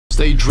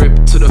Stay drip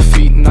to the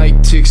feet,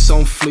 night ticks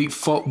on fleet.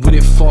 Fuck with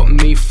it, fuck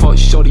me, fuck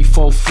shorty,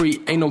 fall free.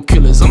 Ain't no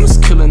killers, I'm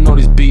just killing all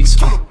these beats.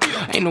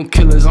 Ain't no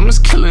killers, I'm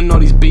just killing all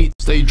these beats.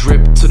 Stay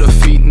drip to the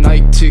feet,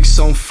 night ticks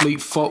on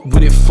fleet. Fuck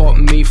with it, fuck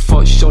me,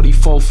 fuck shorty,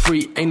 fall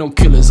free. Ain't no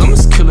killers, I'm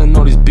just killing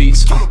all these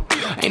beats.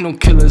 Ain't no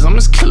killers, I'm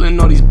just killing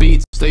all these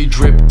beats. Stay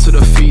drip to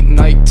the feet,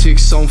 night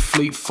ticks on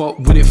fleet. Fuck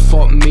with it,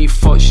 fuck me,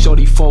 fuck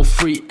shorty, fall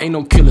free. Ain't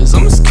no killers,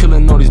 I'm just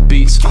killing all these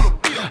beats.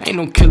 Ain't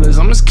no killers,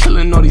 I'm just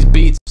killing all these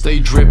beats. Stay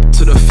drip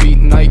to the feet,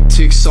 night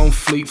ticks on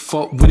fleet.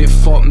 Fuck with it,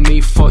 fuck me,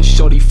 fuck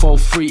shorty, fall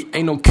free.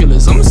 Ain't no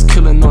killers, I'm just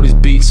killing all these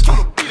beats.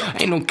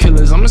 Ain't no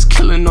killers, I'm just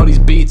killing all these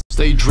beats.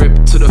 Stay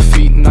drip to the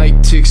feet,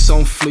 night ticks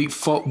on fleet.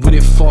 Fuck with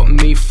it, fuck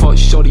me, fuck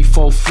shorty,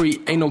 fall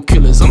free. Ain't no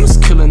killers, I'm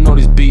just killing all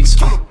these beats.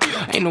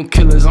 Ain't no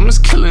killers, I'm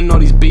just killing all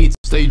these beats.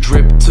 Stay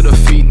drip to the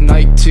feet,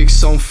 night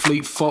ticks on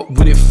fleet. Fuck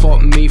with it,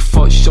 fuck me,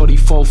 fuck shorty,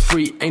 fall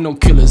free. Ain't no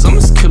killers, I'm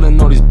just killing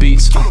all these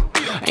beats.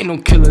 Ain't no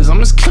killers, I'm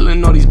just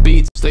killing all these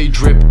beats. Stay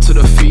drip to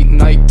the feet,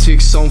 night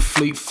ticks on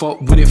fleet.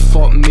 Fuck with it,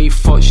 fuck me,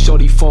 fuck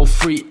shorty, fall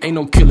free. Ain't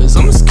no killers,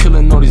 I'm just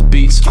killing all these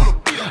beats.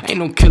 Ain't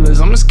no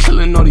killers, I'm just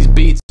killing all these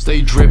beats.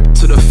 Stay drip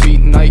to the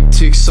feet, night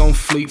ticks on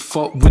fleet.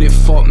 Fuck with it,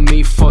 fuck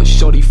me, fuck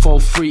shorty, fall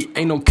free.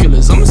 Ain't no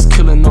killers, I'm just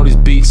killing all these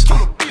beats.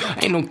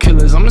 Ain't no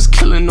killers, I'm just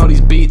killing all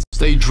these beats.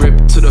 Stay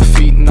drip to the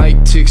feet,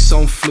 night ticks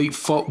on fleet.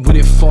 Fuck with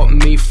it, fuck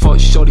me, fuck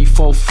shorty,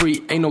 fall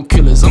free. Ain't no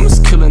killers, I'm just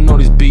killing all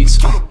these beats.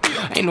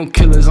 Ain't no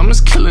killers, I'm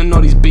just killing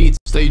all these beats.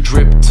 Stay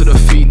drip to the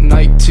feet,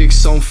 night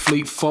ticks on fleet.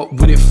 Fuck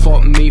with it,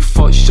 fuck me,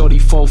 fuck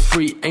shorty, fall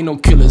free. Ain't no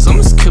killers, I'm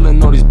just killing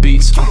all these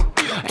beats.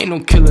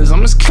 Ain't no killers, I'm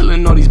just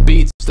killing all these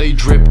beats. Stay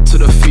drip to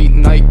the feet,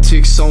 night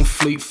ticks on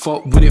fleet.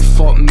 Fuck with it,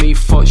 fuck me,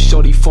 fuck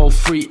shorty, fall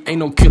free. Ain't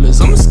no killers, I'm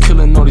just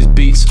killing all these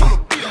beats.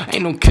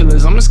 Ain't no killers, I'm just killing all these beats. Stay drip to the feet, night ticks on fleet. Fuck with it, fuck me, fuck shorty, fall free. Ain't no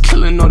killers, I'm just killing all these beats. Ain't no killers, I'm just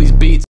killing all these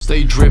beats.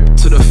 Stay drip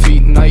to the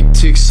feet, night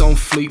ticks on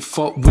fleet.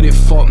 Fuck with it,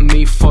 fuck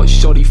me, fuck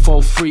shorty,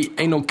 fall free.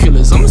 Ain't no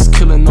killers, I'm just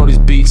killing all these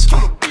beats.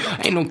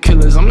 Ain't no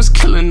killers, I'm just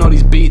killing all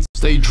these beats.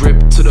 Stay drip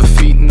to the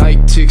feet,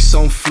 night ticks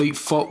on fleet.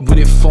 Fuck with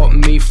it, fuck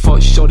me,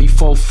 fuck shorty,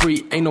 fall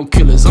free. Ain't no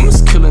killers, I'm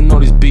just killing all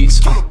these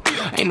beats.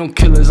 Ain't no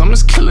killers, I'm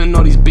just killing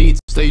all these beats.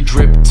 Stay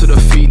drip to the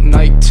feet,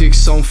 night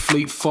ticks on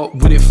fleet. Fuck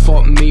with it,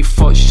 fuck me,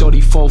 fuck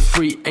shorty, fall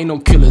free. Ain't no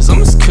killers, I'm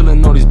just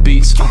killing all these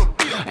beats.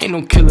 Ain't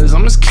no killers,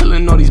 I'm just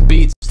killing all these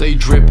beats. Stay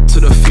drip to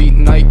the feet,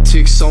 night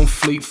ticks on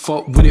fleet.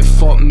 Fuck with it,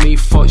 fuck me,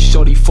 fuck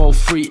shorty, fall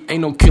free.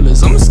 Ain't no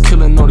killers, I'm just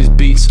killing all these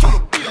beats.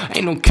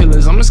 Ain't no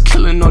killers, I'm just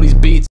killing all these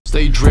beats.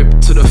 Stay drip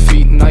to the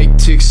feet, night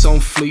ticks on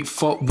fleet.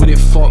 Fuck with it,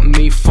 fuck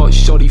me, fuck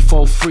shorty,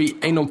 fall free.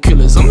 Ain't no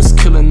killers, I'm just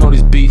killing all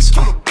these beats.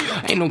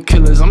 Ain't no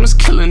killers, I'm just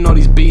killing all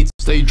these beats.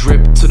 Stay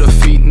drip to the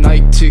feet,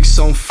 night ticks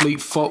on fleet.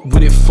 Fuck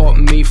with it, fuck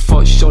me,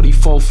 fuck shorty,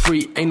 fall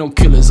free. Ain't no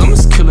killers, I'm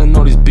just killing all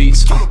these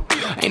beats.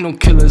 Ain't no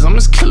killers, I'm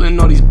just killing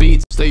all these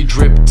beats. Stay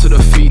drip to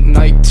the feet,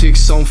 night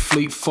ticks on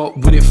fleet. Fuck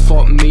with it,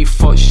 fuck me,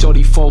 fuck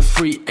shorty, fall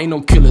free. Ain't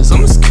no killers,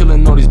 I'm just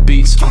killing all these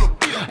beats.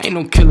 Ain't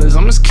no killers,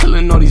 I'm just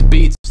killing all these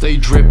beats. Stay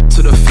drip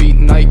to the feet,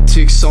 night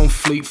ticks on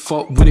fleet.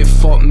 Fuck with it,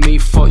 fuck me,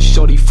 fuck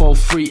shorty, fall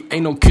free.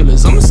 Ain't no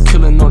killers, I'm just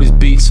killing all these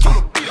beats.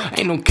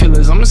 Ain't no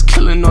killers, I'm just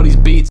killing all these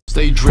beats.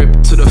 Stay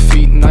drip to the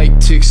feet,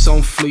 night ticks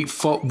on fleet.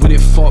 Fuck with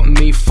it, fuck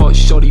me, fuck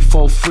shorty,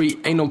 fall free.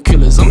 Ain't no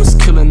killers, I'm just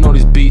killing all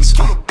these beats.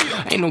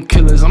 Ain't no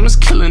killers, I'm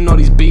just killing all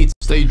these beats.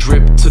 Stay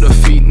drip to the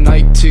feet,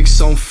 night ticks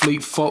on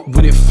fleet. Fuck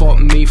with it, fuck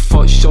me,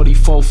 fuck shorty,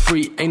 fall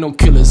free. Ain't no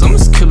killers, I'm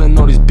just killing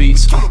all these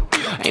beats.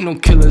 Ain't no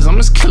killers, I'm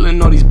just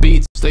killing all these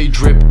beats. Stay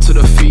drip to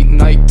the feet,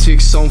 night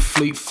ticks on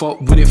fleet.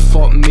 Fuck with it,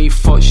 fuck me,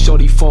 fuck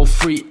shorty, fall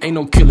free. Ain't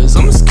no killers,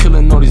 I'm just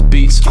killing all these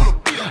beats.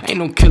 Ain't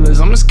no killers,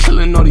 I'm just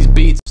killing all these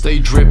beats. Stay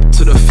drip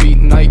to the feet,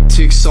 night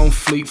ticks on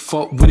fleet.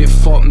 Fuck with it,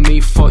 fuck me,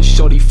 fuck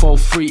shorty, fall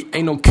free.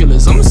 Ain't no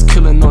killers, I'm just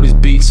killing all these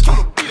beats.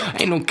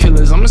 Ain't no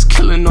killers, I'm just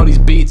killing all these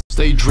beats.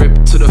 Stay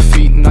drip to the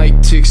feet,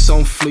 night ticks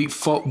on fleet.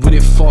 Fuck with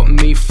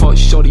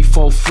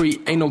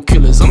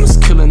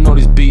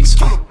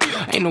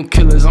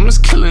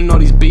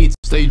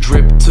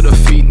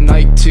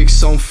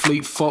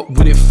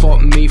it,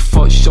 fuck me,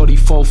 fuck shorty,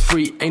 fall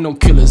free. Ain't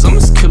no killers, I'm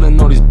just killing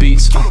all these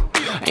beats.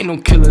 Ain't no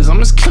killers, I'm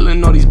just killing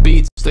all these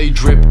beats. Stay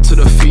drip to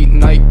the feet,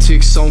 night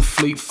ticks on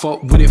fleet.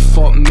 Fuck with it,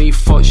 fuck me,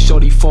 fuck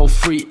shorty, fall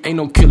free. Ain't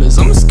no killers,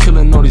 I'm just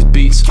killing all these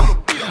beats.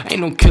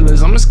 Ain't no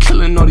killers, I'm just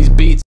killing all these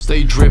beats.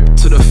 Stay drip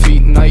to the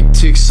feet, night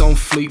ticks on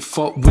fleet.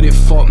 Fuck with it,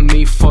 fuck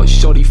me, fuck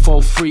shorty,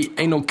 fall free.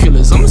 Ain't no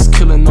killers, I'm just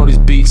killing all these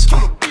beats.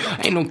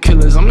 Ain't no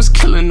killers, I'm just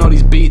killing all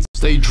these beats.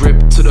 Stay drip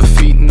to the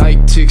feet,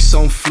 night ticks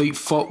on fleet.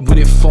 Fuck with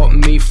it, fuck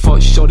me,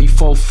 fuck shorty,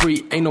 fall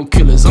free. Ain't no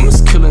killers, I'm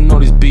just killing all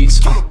these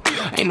beats.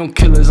 Ain't no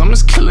killers, I'm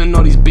just killing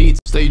all these beats.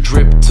 Stay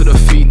drip to the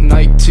feet,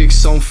 night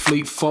ticks on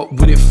fleet. Fuck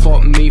with it,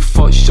 fuck me,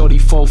 fuck shorty,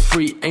 fall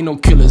free. Ain't no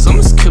killers, I'm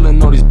just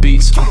killing all these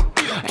beats.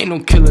 Ain't no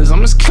killers,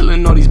 I'm just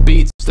killing all these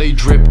beats. Stay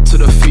drip to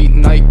the feet,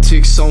 night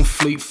ticks on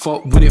fleet.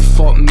 Fuck with it,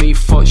 fuck me,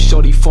 fuck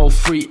shorty, fall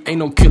free. Ain't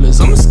no killers,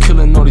 I'm just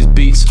killing all these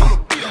beats.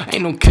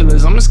 Ain't no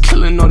killers, I'm just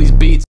killing all these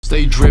beats.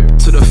 Stay drip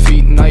to the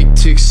feet, night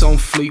ticks on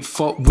fleet.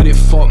 Fuck with it,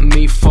 fuck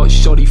me, fuck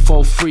shorty,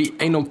 fall free.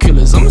 Ain't no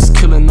killers, I'm just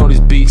killing all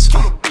these beats.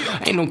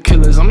 Ain't no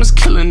killers, I'm just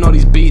killing all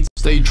these beats.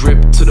 Stay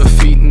drip to the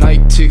feet, night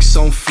ticks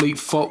on fleek.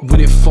 Fuck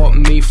with it, fuck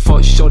me,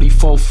 fuck shorty,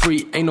 fall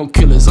free. Ain't no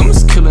killers, I'm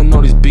just killing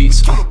all these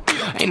beats.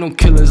 Ain't no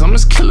killers, I'm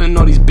just killing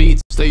all these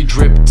beats. Stay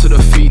drip to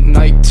the feet,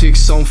 night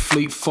ticks on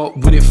fleek. Fuck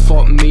with it,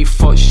 fuck me,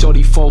 fuck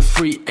shorty, fall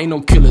free. Ain't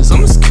no killers,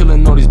 I'm just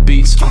killing all these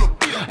beats.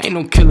 Ain't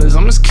no killers,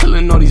 I'm just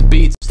killing all these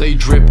beats. Stay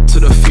drip to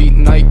the feet,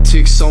 night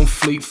ticks on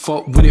fleek.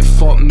 Fuck with it,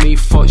 fuck me,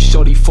 fuck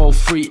shorty, fall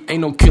free.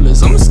 Ain't no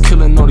killers, I'm just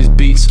killing all these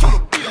beats.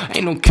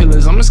 Ain't no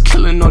killers, I'm just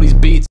killing all these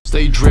beats.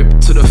 Stay drip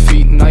to the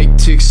feet, night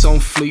ticks on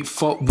fleek.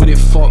 Fuck with it,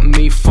 fuck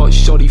me, fuck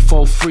shorty,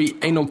 fall free.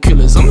 Ain't no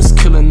killers, I'm just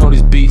killing all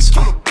these beats.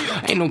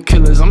 Ain't no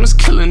killers, I'm just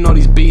killing all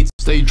these beats.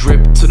 Stay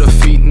drip to the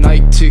feet,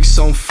 night ticks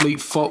on fleek.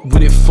 Fuck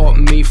with it, fuck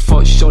me,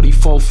 fuck shorty,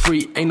 fall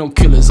free. Ain't no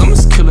killers, I'm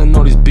just killing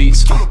all these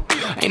beats.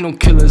 Ain't no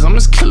killers, I'm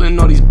just killing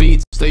all these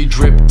beats. Stay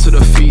drip to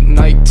the feet,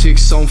 night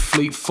ticks on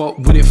fleek. Fuck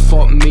with it,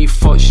 fuck me,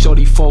 fuck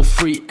shorty, fall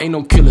free. Ain't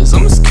no killers,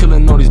 I'm just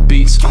killing all these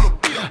beats.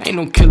 Ain't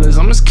no killers,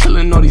 I'm just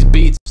killing all these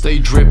beats. Stay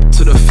drip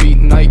to the feet,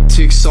 night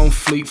ticks on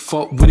fleek.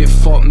 Fuck with it,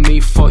 fuck me,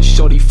 fuck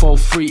shorty, fall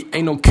free.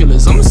 Ain't no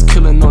killers, I'm just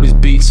killing all these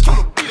beats.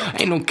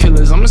 Ain't no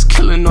killers, I'm just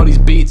killing all these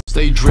beats.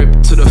 Stay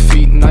drip to the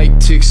feet,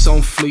 night ticks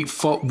on fleek.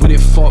 Fuck with it,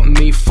 fuck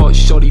me, fuck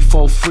shorty,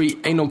 fall free.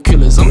 Ain't no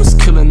killers, I'm just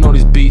killing all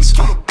these beats.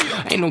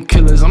 Ain't no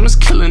killers, I'm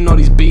just killing all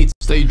these beats.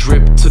 Stay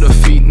drip to the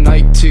feet,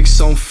 night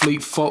ticks on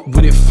fleek. Fuck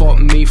with it, fuck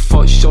me,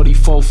 fuck shorty,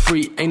 fall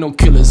free. Ain't no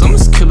killers, I'm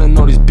just killing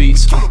all these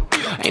beats.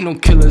 Ain't no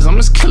killers, I'm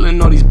just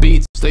killing all these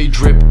beats. Stay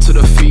drip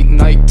to the feet,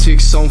 night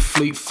ticks on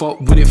fleek.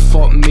 Fuck with it,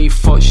 fuck me,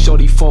 fuck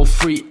shorty, fall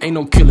free. Ain't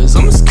no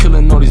killers, I'm just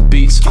killing all these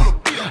beats.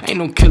 Ain't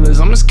no killers,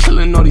 I'm just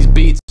killing all these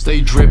beats.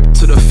 Stay drip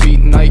to the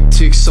feet, night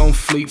ticks on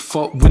fleek.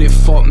 Fuck with it,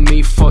 fuck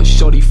me, fuck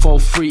shorty, fall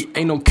free.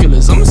 Ain't no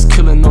killers, I'm just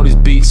killing all these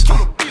beats.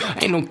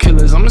 Ain't no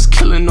killers, I'm just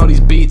killing all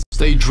these beats. Stay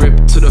drip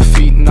to the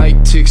feet,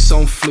 night ticks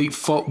on fleek. Fuck with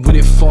it, fuck me, fuck shorty, fall free. Ain't no killers, I'm just killing all these beats. Ain't no killers, I'm just killing all these beats. Stay drip to the feet, night ticks on fleek. Fuck with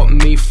it, fuck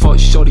me, fuck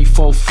shorty,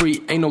 fall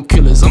free. Ain't no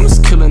killers, I'm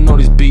just killing all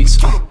these beats.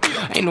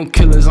 Ain't no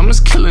killers, I'm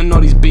just killing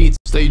all these beats.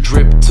 Stay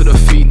drip to the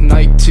feet,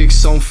 night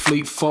ticks on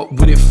fleek. Fuck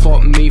with it,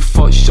 fuck me,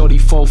 fuck shorty,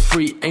 fall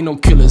free. Ain't no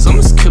killers, I'm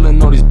just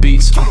killing all these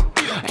beats.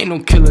 Ain't no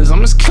killers,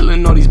 I'm just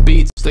killing all these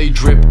beats. Stay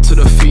drip to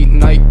the feet,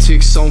 night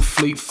ticks on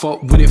fleek.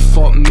 Fuck with it,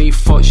 fuck me,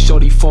 fuck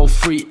shorty, fall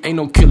free. Ain't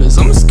no killers,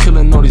 I'm just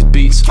killing all these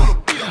beats.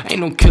 Ain't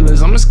no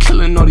killers, I'm just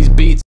killing all these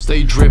beats.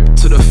 Stay drip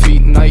to the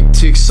feet, night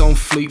ticks on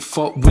fleek.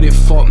 Fuck with it,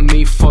 fuck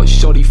me, fuck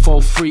shorty,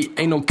 fall free.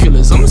 Ain't no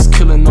killers, I'm just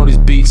killing all these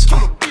beats.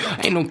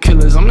 Ain't no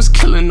killers, I'm just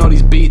killing all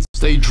these beats.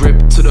 Stay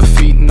drip to the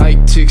feet,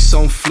 night ticks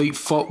on fleek.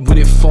 Fuck with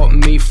it, fuck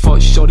me,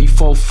 fuck shorty,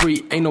 fall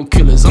free. Ain't no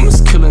killers, I'm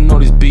just killing all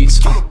these beats.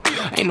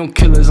 Ain't no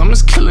killers, I'm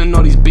just killing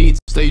all these beats.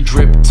 Stay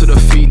drip to the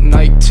feet,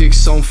 night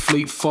ticks on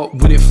fleek. Fuck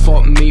with it,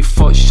 fuck me,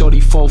 fuck shorty,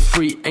 fall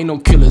free. Ain't no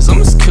killers, I'm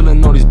just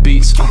killing all these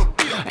beats.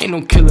 Ain't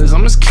no killers,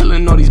 I'm just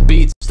killing all these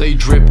beats. Stay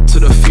drip to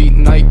the feet,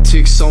 night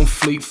ticks on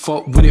fleek.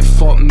 Fuck with it,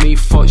 fuck me,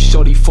 fuck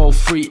shorty, fall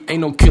free.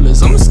 Ain't no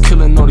killers, I'm just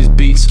killing all these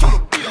beats.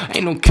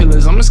 Ain't no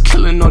killers, I'm just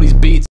killing all these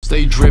beats.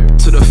 Stay drip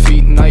to the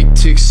feet, night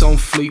ticks on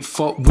fleek.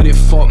 Fuck with it,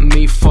 fuck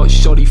me, fuck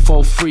shorty,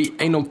 fall free.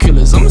 Ain't no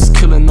killers, I'm just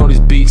killing all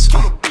these beats.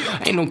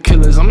 Ain't no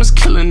killers, I'm just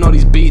killing all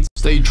these beats.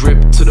 Stay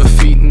drip to the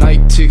feet,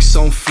 night ticks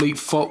on fleek.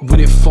 Fuck with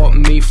it, fuck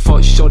me,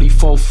 fuck shorty,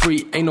 fall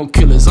free. Ain't no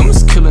killers, I'm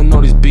just killing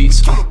all these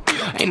beats.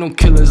 Ain't no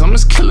killers, I'm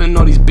just killing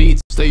all these beats.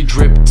 Stay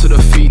drip to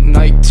the feet,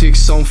 night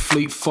ticks on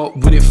fleek. Fuck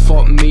with it,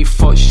 fuck me,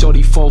 fuck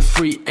shorty, fall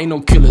free. Ain't no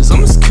killers,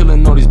 I'm just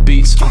killing all these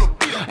beats.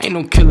 Ain't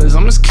no killers,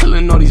 I'm just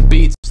killing all these beats.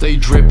 Stay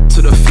drip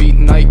to the feet,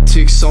 night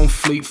ticks on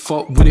fleek.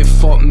 Fuck with it,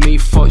 fuck me,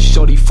 fuck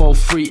shorty, fall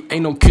free.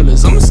 Ain't no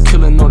killers, I'm just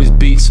killing all these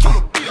beats.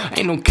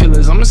 Ain't no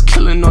killers, I'm just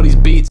killing all these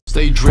beats. Stay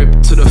drip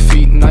to the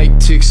feet, night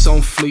ticks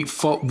on fleek.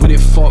 Fuck with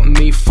it, fuck me,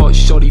 fuck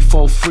shorty,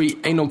 fall free.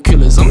 Ain't no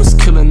killers, I'm just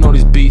killing all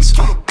these beats.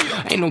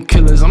 Ain't no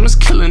killers, I'm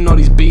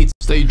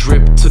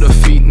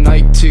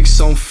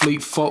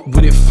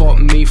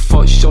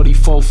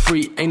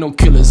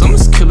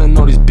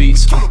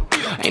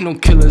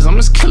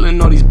just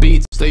killing all these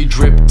beats. Stay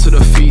drip to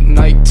the feet,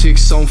 night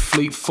ticks on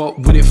fleek. Fuck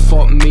with it,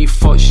 fuck me,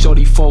 fuck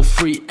shorty, fall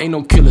free. Ain't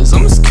no killers,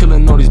 I'm just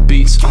killing all these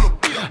beats.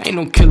 Ain't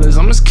no killers,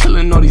 I'm just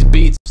killing all these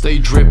beats. Stay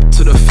drip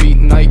to the feet,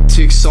 night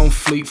ticks on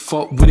fleek.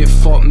 Fuck with it,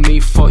 fuck me,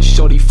 fuck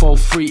shorty, fall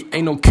free.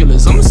 Ain't no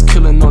killers, I'm just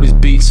killing all these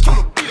beats.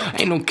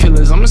 Ain't no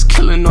killers, I'm just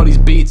killing all these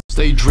beats.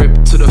 Stay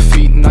drip to the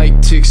feet,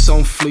 night ticks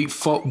on fleek.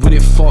 Fuck with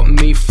it, fuck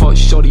me, fuck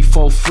shorty,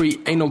 fall free.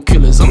 Ain't no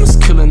killers, I'm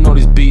just killing all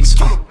these beats.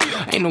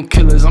 Ain't no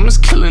killers, I'm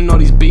just killing all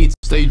these beats.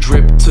 Stay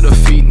drip to the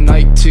feet,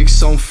 night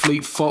ticks on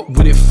fleek. Fuck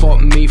with it,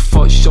 fuck me,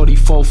 fuck shorty,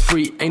 fall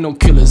free. Ain't no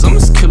killers, I'm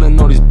just killing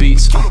all these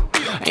beats.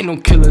 Ain't no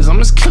killers, I'm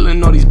just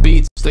killing all these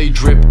beats. Stay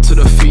drip to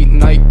the feet,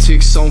 night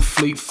ticks on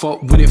fleek.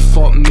 Fuck with it,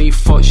 fuck me,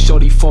 fuck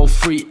shorty, fall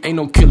free. Ain't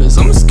no killers,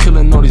 I'm just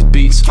killing all these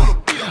beats.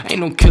 Ain't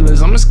no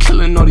killers, I'm just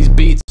killing all these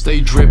beats.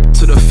 Stay drip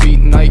to the feet,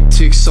 night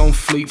ticks on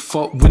fleek.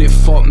 Fuck with it,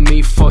 fuck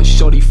me, fuck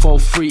shorty, fall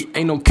free.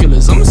 Ain't no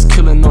killers, I'm just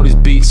killing all these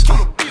beats.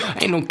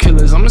 Ain't no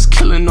killers, I'm just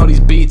killing all these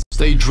beats.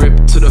 Stay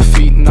drip to the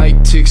feet,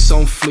 night ticks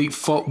on fleet.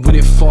 Fuck with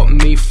it, fuck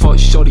me, fuck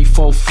shorty,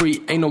 fall free.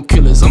 Ain't no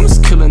killers, I'm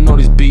just killing all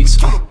these beats.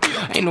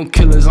 Ain't no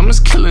killers, I'm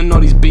just killing all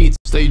these beats.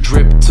 Stay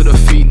drip to the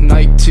feet,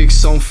 night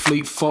ticks on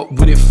fleet. Fuck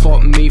with it,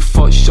 fuck me,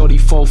 fuck shorty,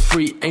 fall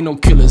free. Ain't no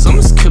killers, I'm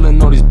just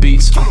killing all these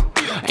beats.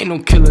 Ain't no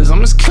killers, I'm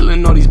just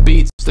killing all these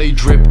beats. Stay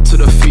drip to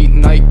the feet,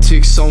 night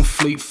ticks on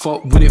fleet.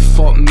 Fuck with it,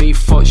 fuck me,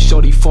 fuck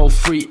shorty, fall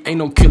free. Ain't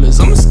no killers,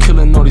 I'm just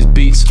killing all these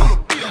beats.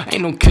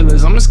 Ain't no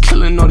killers, I'm just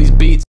killing all these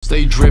beats.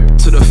 Stay drip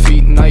to the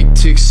feet, night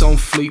ticks on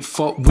fleet.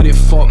 Fuck with it,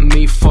 fuck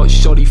me, fuck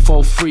shorty,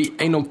 fall free.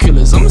 Ain't no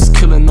killers, I'm just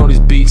killing all these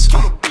beats.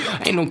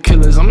 Ain't no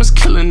killers, I'm just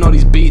killing all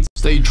these beats.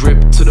 Stay drip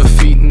to the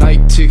feet,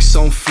 night ticks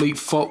on fleet.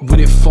 Fuck with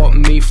it, fuck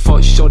me,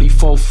 fuck shorty,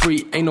 fall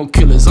free. Ain't no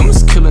killers, I'm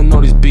just killing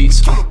all these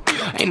beats.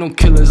 Ain't no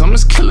killers, I'm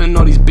just killing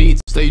all these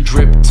beats. Stay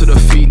drip to the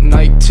feet,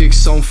 night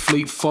ticks on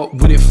fleet. Fuck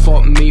with it,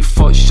 fuck me,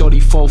 fuck shorty,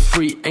 fall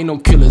free. Ain't no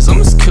killers, I'm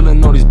just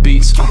killing all these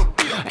beats.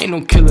 Ain't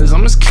no killers,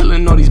 I'm just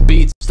killing all these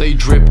beats. Stay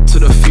drip to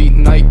the feet,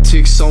 night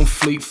ticks on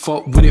fleet.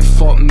 Fuck with it,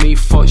 fuck me,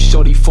 fuck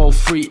shorty, fall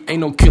free.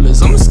 Ain't no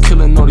killers, I'm just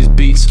killing all these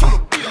beats.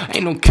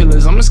 Ain't no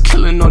killers, I'm just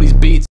killing all these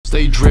beats.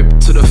 Stay drip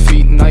to the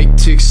feet, night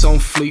ticks on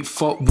fleet.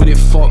 Fuck with it,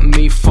 fuck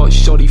me, fuck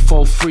shorty,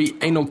 fall free.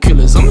 Ain't no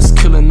killers, I'm just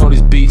killing all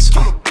these beats.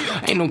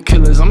 Ain't no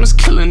killers, I'm just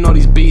killing all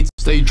these beats.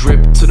 Stay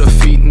drip to the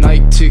feet,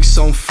 night ticks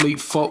on fleet.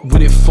 Fuck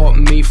with it, fuck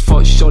me,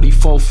 fuck shorty,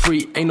 fall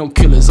free. Ain't no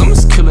killers, I'm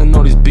just killing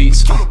all these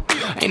beats.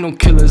 Ain't no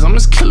killers, I'm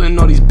just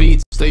killing all these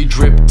beats. Stay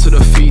drip to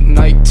the feet,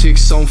 night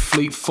ticks on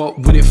fleet.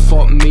 Fuck with it,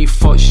 fuck me,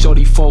 fuck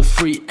shorty, fall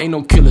free. Ain't no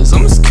killers,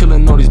 I'm just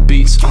killing all these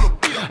beats.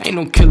 Ain't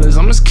no killers,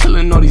 I'm just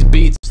killing all these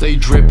beats. Stay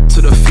drip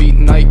to the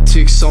feet, night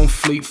ticks on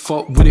fleet.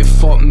 Fuck with it,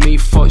 fuck me,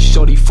 fuck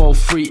shorty, fall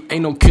free.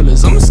 Ain't no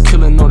killers, I'm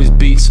just killing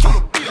all these beats.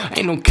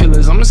 Ain't no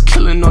killers, I'm just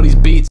killing all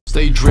these beats.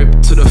 Stay drip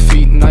to the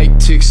feet,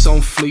 night ticks on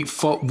fleet.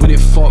 Fuck with it,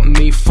 fuck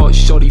me,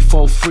 fuck shorty,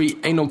 fall free.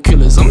 Ain't no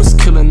killers, I'm just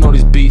killing all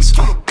these beats.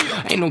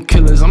 Ain't no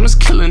killers, I'm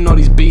just killing all these beats. Stay drip to the feet, night ticks on fleet. Fuck with it, fuck me, fuck shorty, fall free. Ain't no killers, I'm just killing all these beats. Ain't no killers, I'm just killing all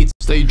these beats.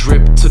 Stay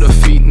drip to the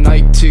feet,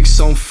 night ticks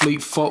on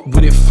fleet. Fuck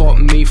with it, fuck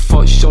me,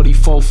 fuck shorty,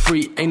 fall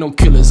free. Ain't no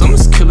killers, I'm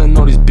just killing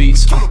all these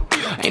beats.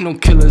 Ain't no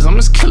killers, I'm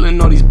just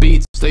killing all these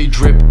beats. Stay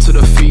drip to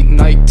the feet,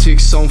 night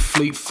ticks on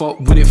fleet.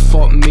 Fuck with it,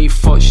 fuck me,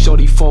 fuck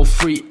shorty, fall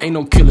free. Ain't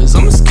no killers,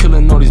 I'm just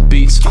killing all these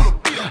beats.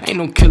 Ain't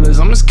no killers,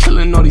 I'm just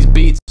killing all these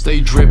beats.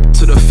 Stay drip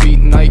to the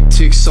feet, night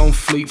ticks on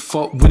fleet.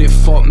 Fuck with it,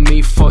 fuck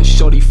me, fuck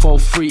shorty, fall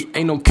free.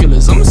 Ain't no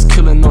killers, I'm just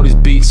killing all these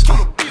beats.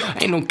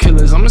 Ain't no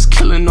killers, I'm just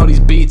killing all these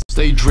beats.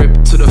 Stay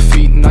drip to the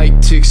feet,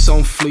 night ticks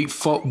on fleet.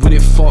 Fuck with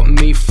it, fuck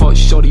me, fuck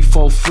shorty,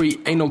 fall free.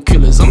 Ain't no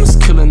killers, I'm just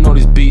killing all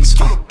these beats.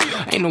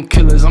 Ain't no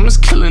killers, I'm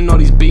just killing all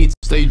these beats.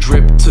 Stay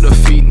drip to the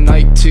feet,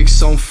 night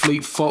ticks on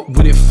fleet. Fuck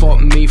with it,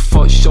 fuck me,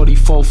 fuck shorty,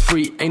 fall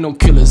free. Ain't no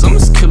killers, I'm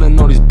just killing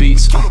all these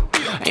beats.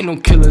 Ain't no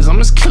killers, I'm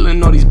just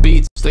killing all these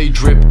beats. Stay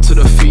drip to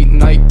the feet,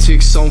 night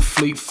ticks on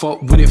fleet.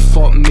 Fuck with it,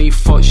 fuck me,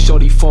 fuck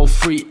shorty, fall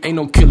free. Ain't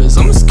no killers,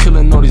 I'm just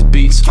killing all these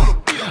beats.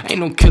 Ain't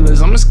no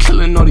killers, I'm just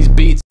killing all these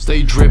beats.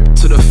 Stay drip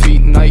to the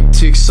feet, night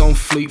ticks on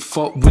fleet.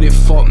 Fuck with it,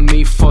 fuck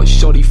me, fuck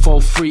shorty,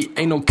 fall free.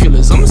 Ain't no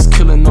killers, I'm just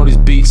killing all these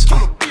beats.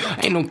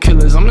 Ain't no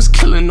killers, I'm just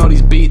killing all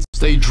these beats.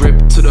 Stay drip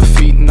to the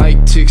feet,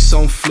 night ticks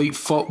on fleet.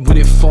 Fuck with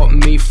it, fuck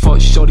me, fuck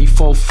shorty,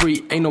 fall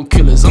free. Ain't no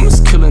killers, I'm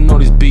just killing all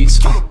these beats.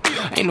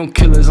 Ain't no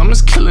killers, I'm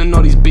just killing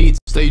all these beats.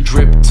 Stay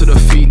drip to the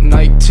feet,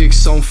 night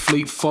ticks on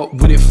fleet. Fuck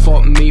with it,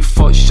 fuck me,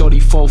 fuck shorty,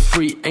 fall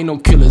free. Ain't no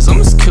killers, I'm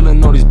just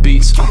killing all these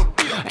beats.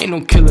 Ain't no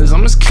killers,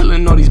 I'm just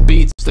killing all these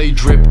beats. Stay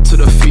drip to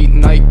the feet,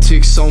 night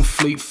ticks on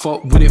fleet.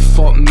 Fuck with it,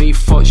 fuck me,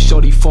 fuck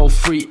shorty, fall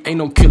free. Ain't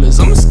no killers,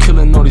 I'm just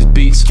killing all these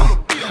beats.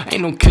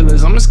 Ain't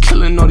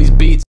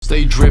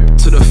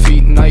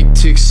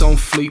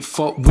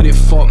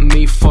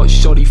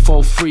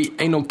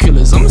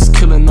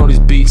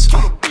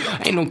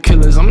no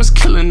killers, I'm just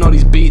killing all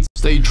these beats.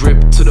 Stay drip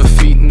to the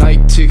feet,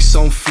 night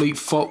ticks on fleet.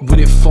 Fuck with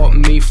it, fuck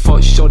me,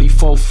 fuck shorty,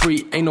 fall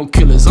free. Ain't no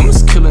killers, I'm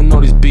just killing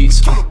all these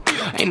beats.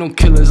 Ain't no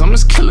killers, I'm just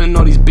killing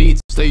all these beats.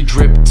 Stay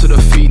drip to the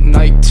feet,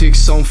 night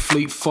ticks on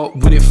fleet. Fuck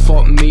with it,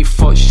 fuck me,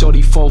 fuck shorty,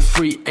 fall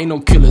free. Ain't no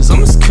killers, I'm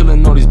just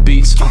killing all these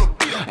beats.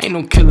 Ain't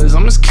no killers,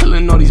 I'm just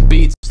killing all these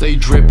beats. Stay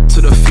drip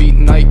to the feet,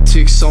 night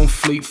ticks on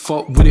fleet.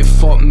 Fuck with it,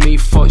 fuck me,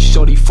 fuck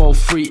shorty, fall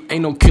free.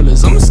 Ain't no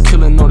killers, I'm just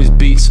killing all these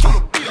beats.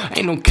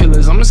 Ain't no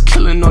killers, I'm just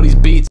killing all these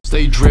beats.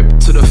 Stay drip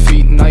to the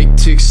feet, night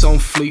ticks on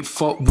fleet.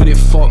 Fuck with it,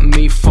 fuck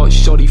me, fuck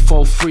shorty,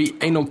 fall free.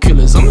 Ain't no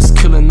killers, I'm just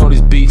killing all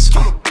these beats.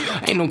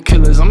 Ain't no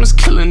killers, I'm just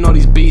killing all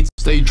these beats.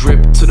 Stay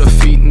drip to the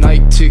feet,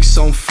 night ticks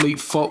on fleet.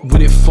 Fuck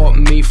with it, fuck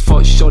me,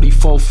 fuck shorty,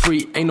 fall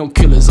free. Ain't no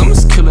killers, I'm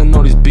just killing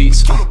all these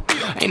beats.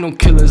 Ain't no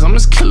killers, I'm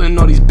just killing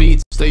all these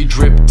beats. Stay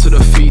drip to the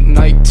feet,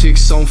 night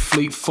ticks on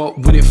fleet. Fuck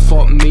with it,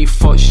 fuck me,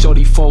 fuck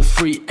shorty, fall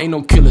free. Ain't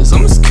no killers,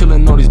 I'm just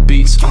killing all these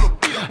beats.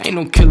 Ain't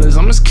no killers,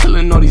 I'm just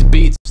killing all these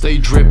beats. Stay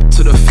drip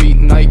to the feet,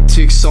 night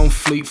ticks on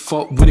fleet.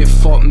 Fuck with it,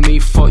 fuck me,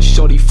 fuck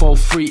shorty, fall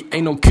free.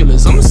 Ain't no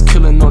killers, I'm just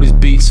killing all these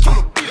beats.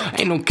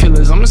 Ain't no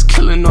killers, I'm just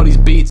killing all these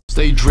beats.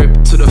 Stay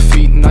drip to the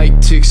feet,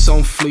 night ticks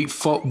on fleet.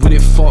 Fuck with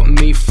it, fuck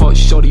me, fuck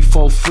shorty,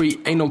 fall free.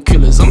 Ain't no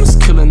killers, I'm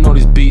just killing all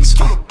these beats.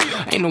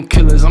 Ain't no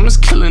killers, I'm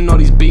just killing all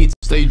these beats.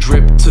 Stay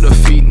drip to the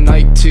feet,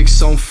 night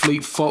ticks on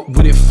fleet. Fuck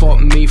with it,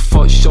 fuck me,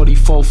 fuck shorty,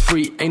 fall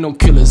free. Ain't no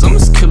killers, I'm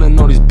just killing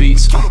all these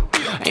beats.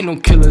 Ain't no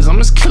killers, I'm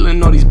just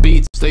killing all these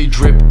beats. Stay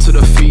drip to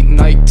the feet,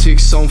 night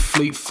ticks on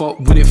fleet. Fuck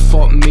with it,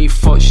 fuck me,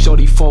 fuck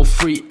shorty, fall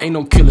free. Ain't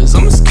no killers,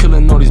 I'm just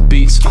killing all these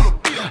beats.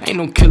 Ain't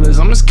no killers,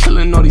 I'm just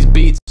killing all these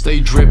beats. Stay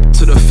drip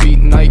to the feet,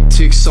 night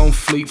ticks on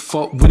fleet.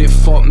 Fuck with it,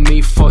 fuck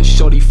me, fuck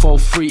shorty, fall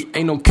free.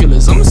 Ain't no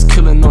killers, I'm just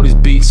killing all these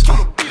beats.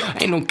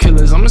 Ain't no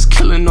killers, I'm just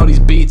killing all these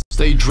beats.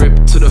 Stay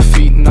drip to the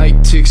feet,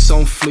 night ticks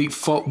on fleet.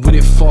 Fuck with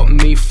it, fuck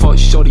me, fuck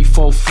shorty,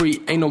 fall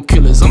free. Ain't no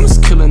killers, I'm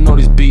just killing all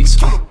these beats.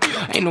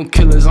 Ain't no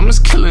killers, I'm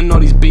just killing all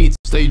these beats.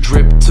 Stay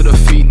drip to the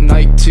feet,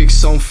 night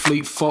ticks on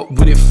fleet. Fuck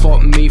with it,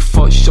 fuck me,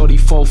 fuck shorty,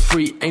 fall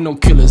free. Ain't no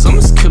killers, I'm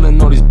just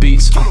killing all these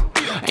beats.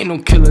 Ain't no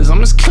killers, I'm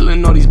just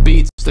killing all these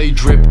beats. Stay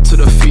drip to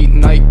the feet,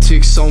 night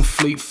ticks on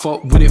fleet.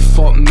 Fuck with it,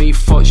 fuck me,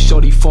 fuck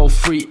shorty, fall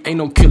free. Ain't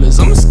no killers,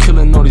 I'm just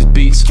killing all these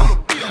beats.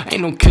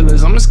 Ain't no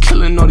killers, I'm just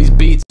killing all these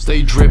beats.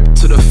 Stay drip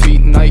to the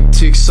feet, night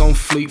ticks on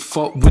fleet.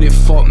 Fuck with it,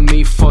 fuck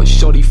me, fuck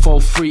shorty, fall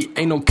free.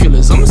 Ain't no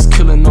killers, I'm just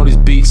killing all these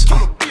beats.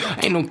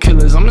 Ain't no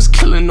killers, I'm just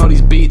killing all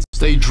these beats.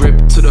 Stay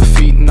drip to the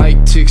feet,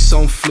 night ticks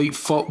on fleet.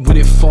 Fuck with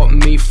it, fuck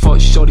me, fuck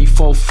shorty,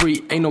 fall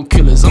free. Ain't no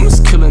killers, I'm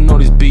just killing all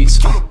these beats.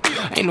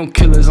 Ain't no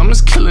killers, I'm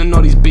just killing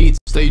all these beats.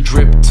 Stay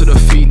drip to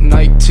the feet,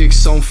 night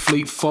ticks on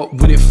fleet. Fuck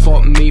with it,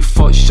 fuck me,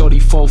 fuck shorty,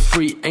 fall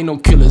free. Ain't no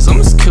killers, I'm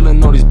just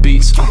killing all these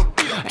beats.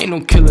 Ain't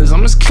no killers, I'm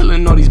just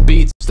killing all these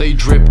beats. Stay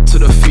drip to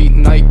the feet,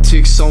 night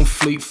ticks on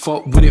fleet.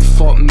 Fuck with it,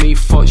 fuck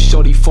me, fuck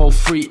shorty,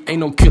 fall free. Ain't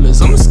no killers,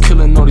 I'm just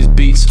killing all these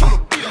beats.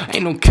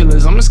 Ain't no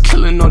killers, I'm just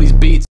killing all these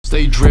beats.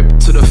 Stay drip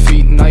to the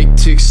feet, night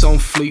ticks on fleet. Fuck with it, fuck me, fuck shorty, fall free. Ain't no killers, I'm just killing all these beats. Ain't no killers, I'm just killing all these beats. Stay drip to the feet, night ticks on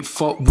fleet.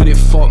 Fuck with it,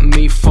 fuck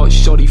me, fuck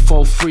shorty,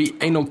 fall free.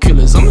 Ain't no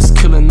killers, I'm just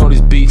killing all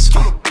these beats.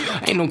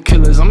 Ain't no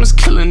killers, I'm just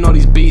killing all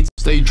these beats.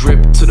 Stay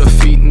drip to the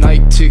feet,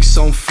 night ticks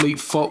on fleet.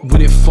 Fuck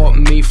with it, fuck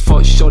me,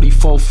 fuck shorty,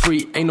 fall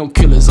free. Ain't no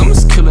killers, I'm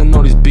just killing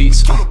all these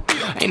beats.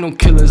 Ain't no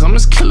killers, I'm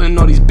just killing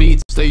all these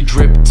beats. Stay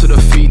drip to the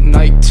feet,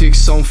 night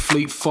ticks on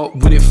fleet. Fuck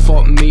with it,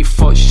 fuck me,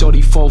 fuck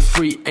shorty, fall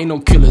free. Ain't no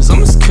killers,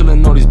 I'm just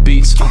killing all these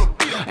beats.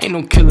 Ain't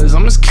no killers,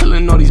 I'm just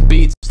killing all these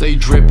beats. Stay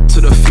drip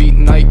to the feet,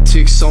 night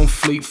ticks on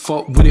fleet.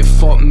 Fuck with it,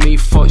 fuck me,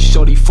 fuck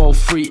shorty, fall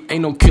free.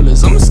 Ain't no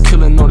killers, I'm just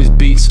killing all these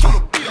beats.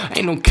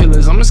 Ain't no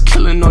killers, I'm just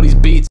killing all these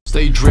beats.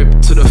 Stay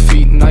drip to the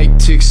feet, night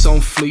ticks on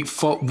fleet.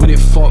 Fuck with it,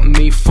 fuck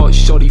me, fuck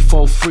shorty,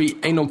 fall free.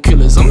 Ain't no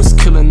killers, I'm just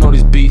killing all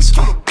these beats.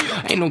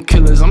 Ain't no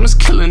killers, I'm just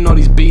killing all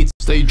these beats.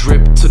 Stay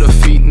drip to the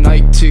feet,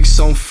 night ticks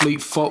on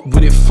fleet. Fuck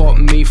with it, fuck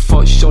me,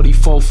 fuck shorty,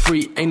 fall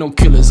free. Ain't no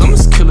killers, I'm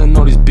just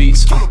killing all these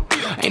beats.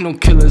 Ain't no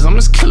killers, I'm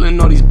just killing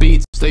all these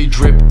beats. Stay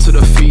drip to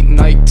the feet,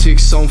 night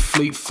ticks on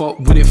fleet. Fuck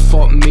with it,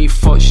 fuck me,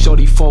 fuck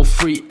shorty, fall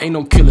free. Ain't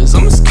no killers,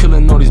 I'm just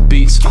killing all these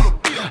beats.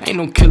 Ain't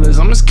no killers,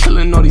 I'm just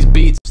killing all these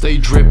beats. Stay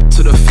drip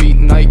to the feet,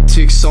 night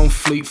ticks on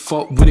fleet.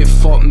 Fuck with it,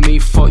 fuck me,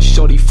 fuck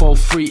shorty, fall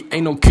free.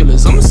 Ain't no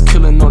killers, I'm just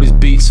killing all these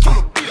beats.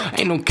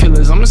 Ain't no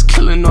killers, I'm just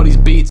killing all these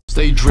beats.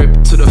 Stay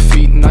drip to the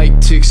feet,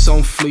 night ticks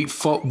on fleet.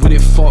 Fuck with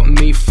it, fuck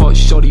me, fuck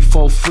shorty,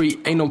 fall free.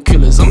 Ain't no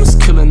killers, I'm just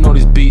killing all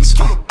these beats.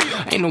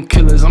 Ain't no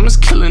killers, I'm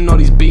just killing all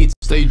these beats.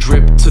 Stay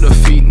drip to the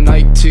feet,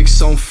 night ticks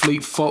on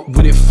fleet. Fuck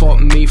with it, fuck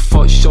me,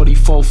 fuck shorty,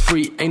 fall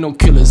free. Ain't no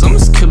killers, I'm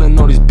just killing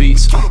all these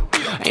beats.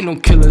 Ain't no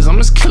killers, I'm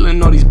just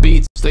killing all these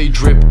beats. Stay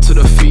drip to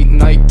the feet,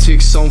 night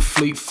ticks on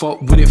fleet.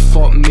 Fuck with it,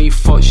 fuck me,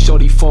 fuck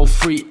shorty, fall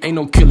free. Ain't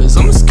no killers,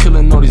 I'm just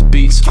killing all these beats.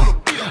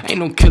 Ain't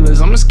no killers,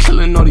 I'm just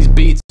killing all these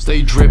beats.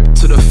 Stay drip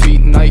to the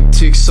feet, night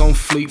ticks on fleet.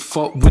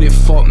 Fuck with it,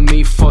 fuck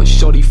me,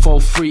 fuck shorty, fall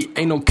free.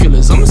 Ain't no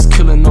killers, I'm just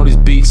killing all these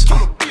beats.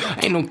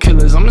 Ain't no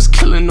killers, I'm just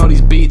killing all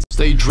these beats.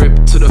 Stay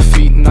drip to the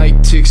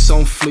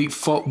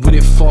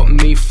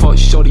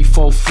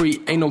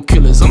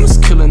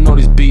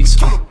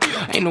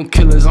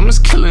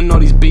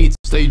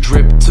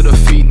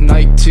feet,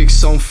 night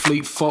ticks on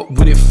fleet. Fuck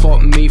with it,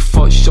 fuck me,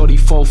 fuck shorty,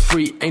 fall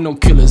free. Ain't no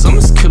killers, I'm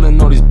just killing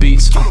all these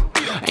beats.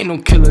 Ain't no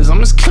killers, I'm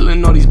just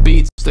killing all these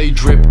beats. Stay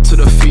drip to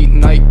the feet,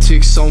 night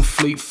ticks on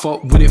fleet.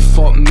 Fuck with it,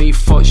 fuck me,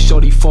 fuck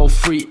shorty, fall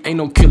free. Ain't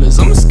no killers,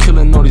 I'm just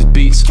killing all these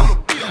beats.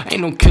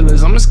 Ain't no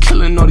killers, I'm just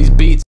killing all these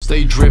beats.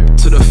 Stay drip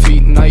to the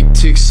feet, night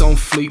ticks on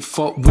fleet.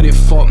 Fuck with it,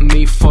 fuck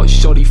me, fuck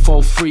shorty,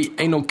 fall free.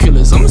 Ain't no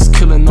killers, I'm just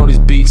killing all these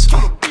beats.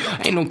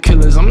 Ain't no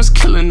killers, I'm just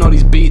killing all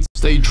these beats.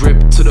 Stay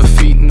drip to the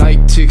feet,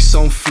 night ticks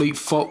on fleet.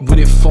 Fuck with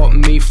it, fuck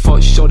me,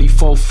 fuck shorty,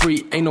 fall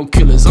free. Ain't no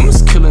killers, I'm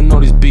just killing all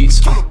these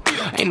beats.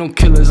 Ain't no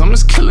killers, I'm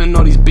just killing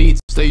all these beats.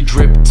 Stay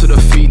drip to the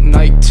feet,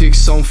 night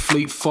ticks on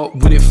fleet. Fuck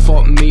with it,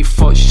 fuck me,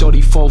 fuck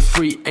shorty, fall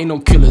free. Ain't no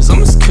killers, I'm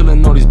just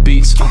killing all these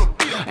beats.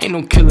 Ain't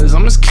no killers,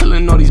 I'm just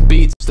killing all these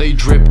beats. Stay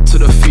drip to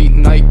the feet,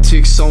 night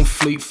ticks on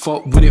fleet.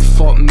 Fuck with it,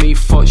 fuck me,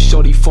 fuck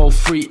shorty, fall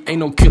free. Ain't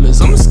no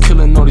killers, I'm just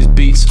killing all these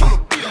beats.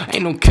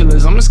 Ain't no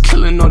killers, I'm just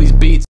killing all these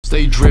beats.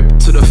 Stay drip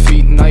to the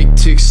feet, night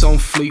ticks on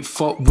fleet.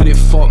 Fuck with it,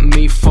 fuck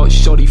me, fuck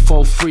shorty,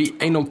 fall free.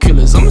 Ain't no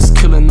killers, I'm just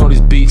killing all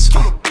these beats.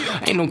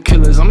 Ain't no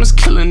killers, I'm just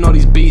killing all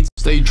these beats.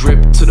 Stay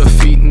drip to the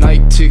feet,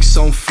 night ticks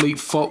on fleet.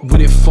 Fuck with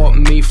it, fuck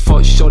me,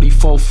 fuck shorty,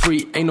 fall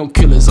free. Ain't no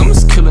killers, I'm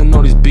just killing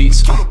all these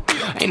beats.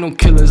 Ain't no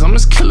killers, I'm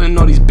just killing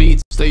all these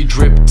beats. Stay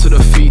drip to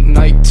the feet,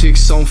 night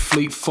ticks on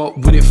fleet. Fuck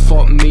with it,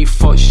 fuck me,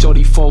 fuck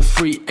shorty, fall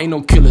free. Ain't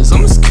no killers,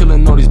 I'm just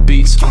killing all these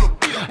beats.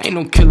 Ain't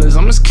no killers,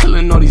 I'm just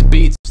killing all these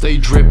beats. Stay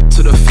drip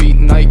to the feet,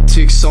 night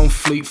ticks on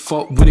fleet.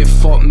 Fuck with it,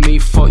 fuck me,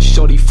 fuck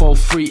shorty, fall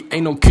free.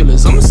 Ain't no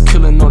killers, I'm just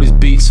killing all these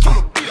beats.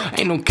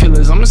 Ain't no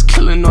killers, I'm just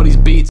killing all these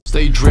beats.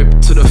 Stay drip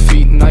to the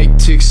feet, night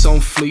ticks on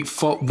fleet.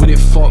 Fuck with it,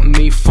 fuck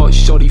me, fuck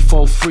shorty,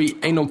 fall free.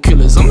 Ain't no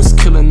killers, I'm just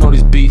killing all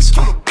these beats.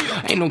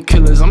 Ain't no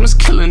killers, I'm just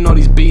killing all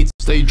these beats.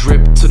 Stay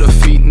drip to the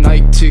feet,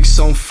 night ticks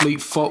on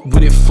fleet. Fuck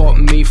with it, fuck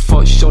me,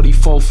 fuck shorty,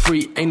 fall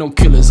free. Ain't no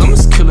killers, I'm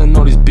just killing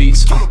all these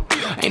beats.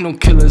 Ain't no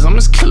killers, I'm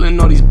just killing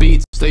all these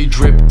beats. Stay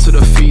drip to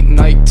the feet,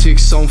 night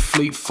ticks on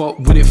fleet. Fuck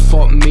with it,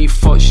 fuck me,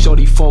 fuck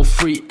shorty, fall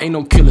free. Ain't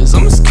no killers,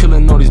 I'm just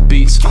killing all these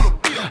beats.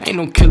 Ain't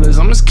no killers,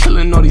 I'm just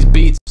killing all these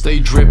beats. Stay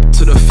drip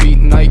to the feet,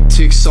 night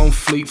ticks on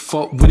fleet.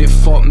 Fuck with it,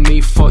 fuck me,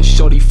 fuck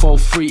shorty, fall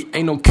free.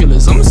 Ain't no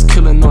killers, I'm just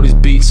killing all these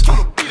beats.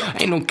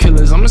 Ain't no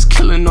killers, I'm just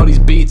killing all these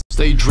beats.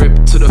 Stay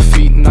drip to the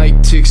feet,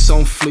 night ticks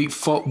on fleet.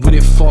 Fuck with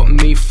it, fuck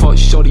me, fuck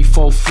shorty,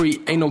 fall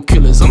free. Ain't no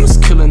killers, I'm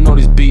just killing all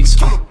these beats.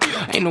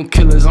 Ain't no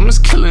killers, I'm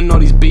just killing all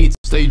these beats.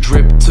 Stay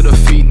drip to the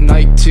feet,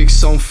 night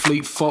ticks on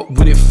fleet. Fuck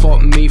with it,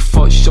 fuck me,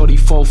 fuck shorty,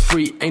 fall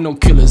free. Ain't no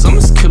killers, I'm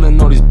just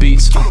killing all these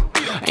beats.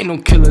 Ain't no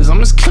killers, I'm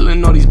just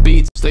killing all these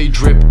beats. Stay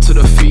drip to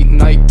the feet,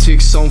 night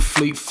ticks on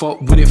fleet. Fuck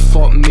with it,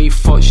 fuck me,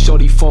 fuck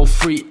shorty, fall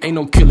free. Ain't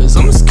no killers,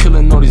 I'm just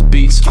killing all these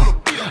beats.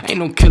 Ain't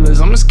no killers,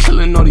 I'm just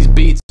killing all these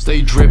beats. Stay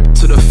drip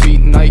to the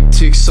feet, night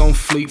ticks on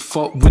fleet.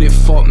 Fuck with it,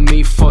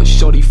 fuck me,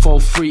 fuck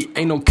shorty, fall free.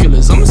 Ain't no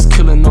killers, I'm just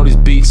killing all these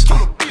beats.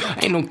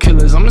 Ain't no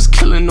killers, I'm just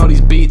killing all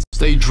these beats.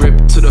 Stay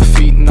drip to the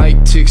feet, night ticks on fleet. Fuck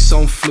with it, fuck me, fuck shorty, fall free. Ain't no killers, I'm just killing all these beats. Ain't no killers, I'm just killing all these beats. Stay drip to the feet, night ticks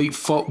on fleet.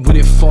 Fuck with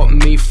it, fuck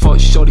me, fuck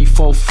shorty,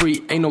 fall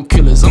free. Ain't no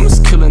killers, I'm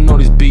just killing all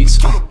these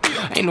beats.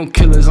 Ain't no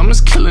killers, I'm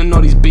just killing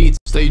all these beats.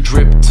 Stay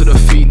drip to the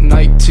feet,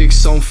 night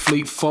ticks on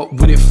fleet. Fuck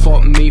with it,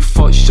 fuck me,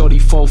 fuck shorty,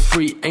 fall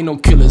free. Ain't no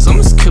killers, I'm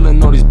just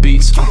killing all these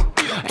beats.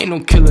 Ain't no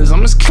killers,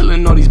 I'm just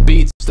killing all these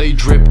beats. Stay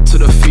drip to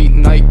the feet,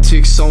 night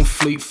ticks on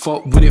fleet.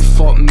 Fuck with it,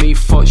 fuck me,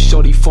 fuck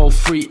shorty, fall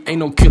free. Ain't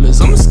no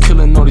killers, I'm just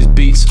killing all these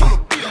beats.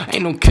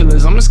 Ain't no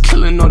killers, I'm just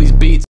killing all these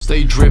beats.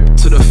 Stay drip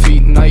to the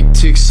feet, night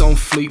ticks on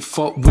fleet.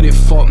 Fuck with it,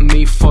 fuck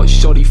me, fuck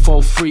shorty,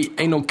 fall free.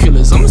 Ain't no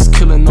killers, I'm just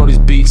killing all these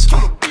beats.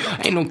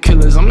 Ain't no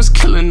killers, I'm just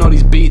killing all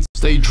these beats.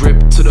 Stay drip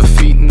to the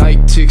feet,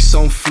 night ticks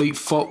on fleet.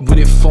 Fuck with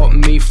it, fuck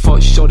me,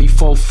 fuck shorty,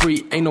 fall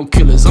free. Ain't no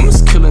killers, I'm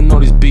just killing all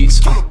these beats.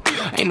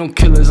 Ain't no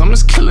killers, I'm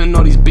just killing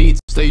all these beats.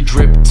 Stay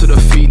drip to the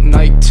feet,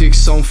 night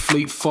ticks on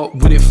fleet. Fuck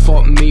with it,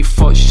 fuck me,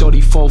 fuck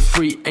shorty, fall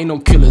free. Ain't no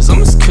killers, I'm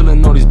just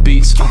killing all these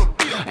beats.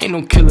 Ain't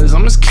no killers,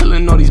 I'm just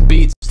killing all these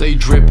beats. Stay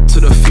drip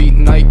to the feet,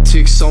 night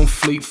ticks on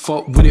fleet.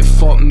 Fuck with it,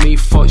 fuck me,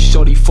 fuck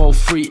shorty, fall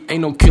free.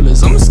 Ain't no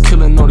killers, I'm just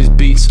killing all these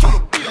beats.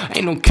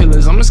 Ain't no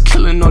killers, I'm just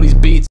killing all these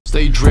beats.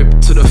 Stay drip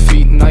to the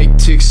feet, night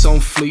ticks on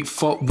fleet.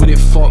 Fuck with it,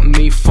 fuck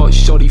me, fuck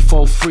shorty,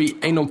 fall free.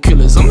 Ain't no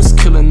killers, I'm just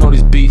killing all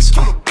these beats.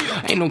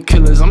 Ain't no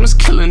killers, I'm just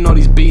killing all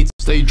these beats.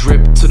 Stay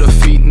drip to the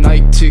feet,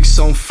 night ticks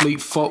on fleet.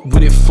 Fuck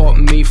with it, fuck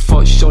me,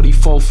 fuck shorty,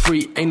 fall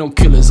free. Ain't no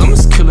killers, I'm just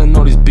killing all these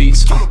beats.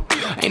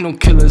 Ain't no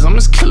killers, I'm just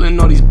killing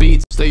all these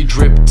beats. Stay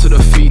drip to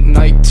the feet,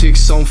 night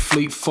ticks on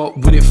fleet. Fuck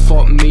with it,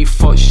 fuck me,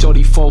 fuck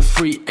shorty, fall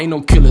free. Ain't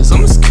no killers,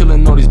 I'm just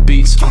killing all these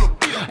beats.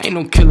 Ain't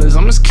no killers,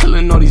 I'm just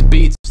killing all these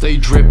beats. Stay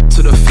drip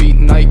to the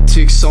feet, night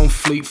ticks on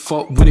fleet.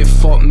 Fuck with it,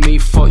 fuck me,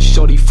 fuck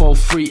shorty, fall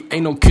free.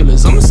 Ain't no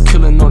killers, I'm just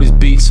killing all these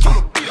beats.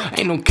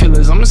 Ain't no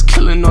killers, I'm just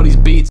killing all these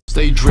beats.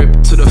 Stay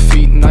drip to the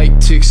feet, night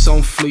ticks on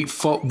fleet.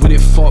 Fuck with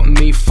it, fuck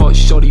me, fuck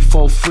shorty,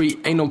 fall free.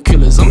 Ain't no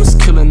killers, I'm just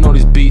killing all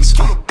these beats.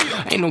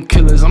 Ain't no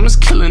killers, I'm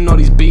just killing all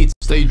these beats.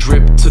 Stay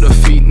drip to the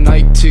feet,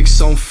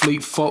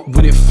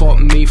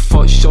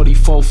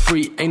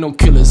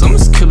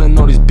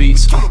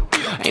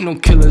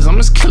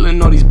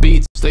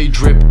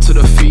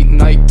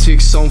 night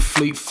ticks on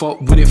fleet. Fuck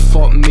with it,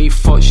 fuck me,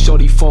 fuck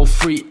shorty, fall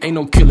free.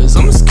 Ain't no killers,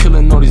 I'm just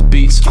killing all these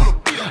beats.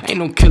 Ain't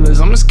no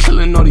killers, I'm just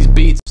killing all these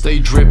beats. Stay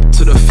drip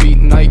to the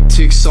feet, night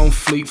ticks on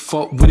fleet.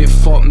 Fuck with it,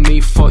 fuck me,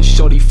 fuck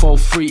shorty, fall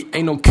free.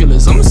 Ain't no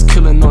killers, I'm just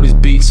killing all these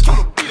beats.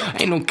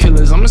 Ain't no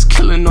killers, I'm just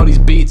killing all these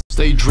beats.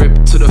 Stay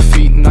drip to the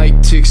feet,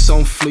 night ticks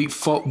on fleet.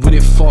 Fuck with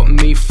it, fuck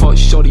me, fuck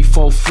shorty,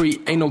 fall free.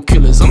 Ain't no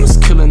killers, I'm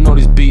just killing all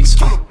these beats.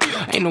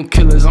 Ain't no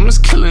killers, I'm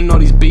just killing all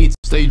these beats.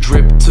 Stay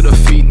drip to the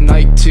feet,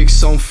 night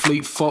ticks on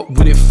fleet. Fuck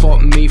with it,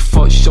 fuck me,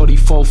 fuck shorty,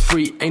 fall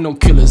free. Ain't no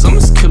killers, I'm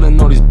just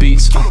killing all these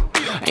beats.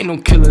 Ain't no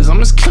killers, I'm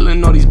just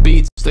killing all these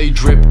beats. Stay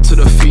drip to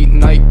the feet,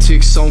 night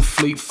ticks on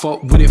fleet.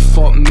 Fuck with it,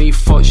 fuck me,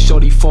 fuck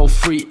shorty, fall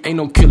free. Ain't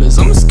no killers,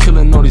 I'm just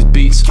killing all these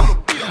beats.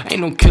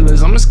 Ain't no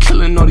killers, I'm just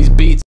killing all these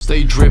beats.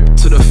 Stay drip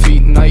to the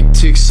feet, night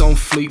ticks on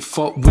fleet.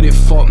 Fuck with it,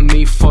 fuck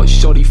me, fuck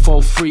shorty,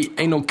 fall free.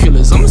 Ain't no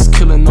killers, I'm just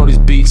killing all these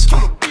beats.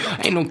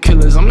 Ain't no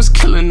killers, I'm just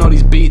killing all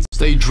these beats.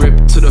 Stay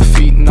drip to the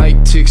feet,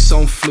 night ticks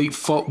on fleet.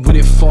 Fuck with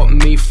it, fuck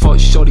me, fuck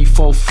shorty,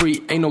 fall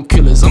free. Ain't no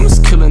killers, I'm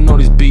just killing all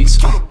these beats.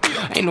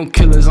 Ain't no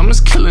killers, I'm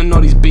just killing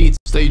all these beats.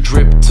 Stay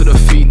drip to the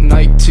feet,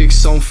 night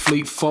ticks on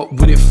fleet. Fuck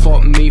with it,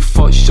 fuck me,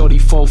 fuck shorty,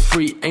 fall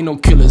free. Ain't no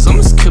killers, I'm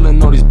just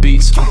killing all these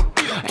beats.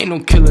 Ain't no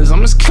killers,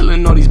 I'm just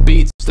killing all these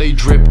beats. Stay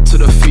drip to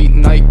the feet,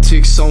 night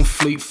ticks on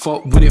fleet.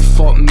 Fuck with it,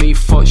 fuck me,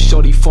 fuck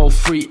shorty, fall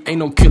free. Ain't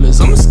no killers,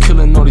 I'm just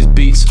killing all these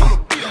beats.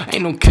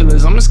 Ain't no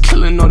killers, I'm just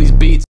killing all these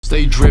beats.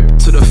 Stay drip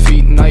to the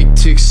feet, night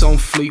ticks on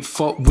fleet.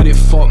 Fuck with it,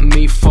 fuck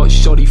me, fuck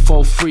shorty,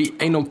 fall free.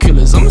 Ain't no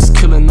killers, I'm just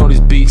killing all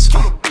these beats.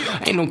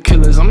 Ain't no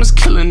killers, I'm just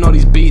killing all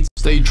these beats.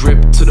 Stay drip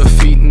to the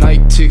feet,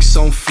 night ticks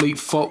on fleet.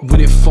 Fuck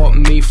with it, fuck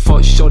me,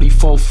 fuck shorty,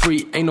 fall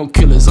free. Ain't no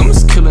killers, I'm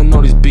just killing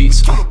all these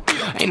beats.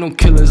 Ain't no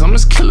killers, I'm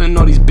just killing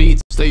all these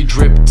beats. Stay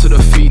drip to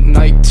the feet,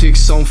 night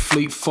ticks on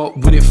fleet. Fuck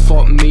with it,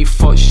 fuck me,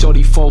 fuck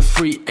shorty, fall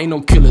free. Ain't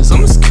no killers,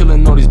 I'm just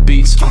killing all these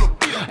beats.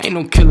 Ain't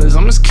no killers,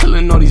 I'm just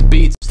killing all these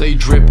beats. Stay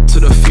drip to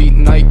the feet,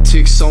 night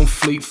ticks on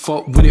fleet.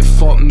 Fuck with it,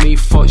 fuck me,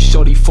 fuck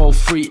shorty, fall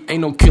free.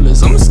 Ain't no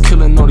killers, I'm just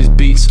killing all these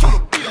beats.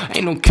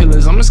 Ain't no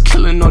killers, I'm just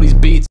killing all these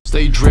beats.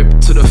 Stay drip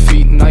to the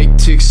feet, night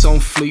ticks on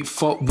fleet.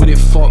 Fuck with it,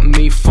 fuck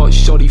me, fuck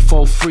shorty,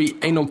 fall free.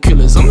 Ain't no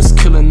killers, I'm just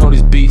killing all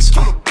these beats.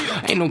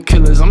 Ain't no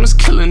killers, I'm just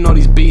killing all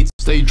these beats.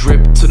 Stay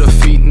drip to the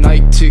feet,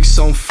 night ticks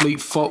on fleet.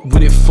 Fuck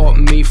with it, fuck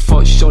me,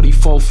 fuck shorty,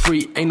 fall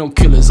free. Ain't no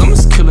killers, I'm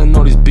just killing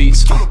all these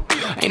beats.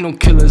 Ain't no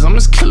killers, I'm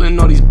just killing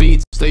all these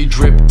beats. Stay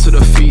drip to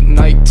the feet,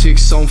 night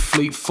ticks on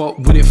fleet. Fuck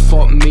with it,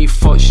 fuck me,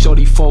 fuck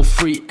shorty, fall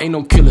free. Ain't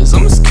no killers, I'm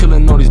just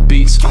killing all these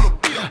beats.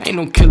 Ain't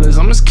no killers,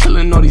 I'm just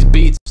killing all these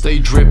beats. Stay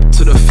drip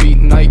to the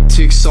feet, night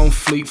ticks on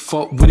fleet.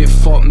 Fuck with it,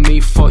 fuck me,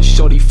 fuck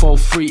shorty, fall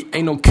free.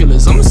 Ain't no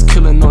killers, I'm just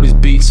killing all these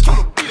beats.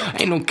 Ain't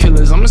no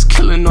killers, I'm just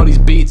killing all these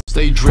beats.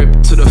 Stay drip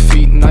to the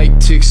feet,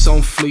 night ticks on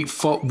fleet.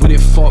 Fuck with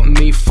it, fuck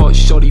me, fuck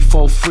shorty,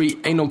 fall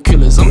free. Ain't no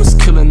killers, I'm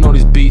just killing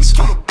all these beats.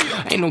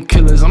 Ain't no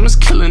killers, I'm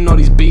just killing all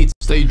these beats.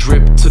 Stay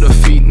drip to the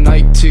feet,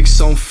 night ticks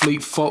on fleet.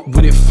 Fuck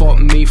with it, fuck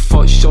me,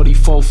 fuck shorty,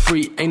 fall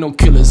free. Ain't no killers, I'm just killing all these beats. Ain't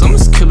no killers, I'm just killing all these beats. Stay drip to the feet, night ticks on fleet. Fuck with it, fuck me, fuck shorty, fall free. Ain't no killers, I'm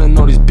just killing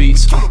all these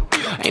beats.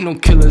 Ain't no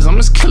killers, I'm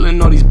just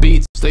killing all these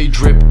beats. Stay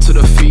drip to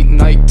the feet,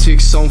 night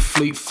ticks on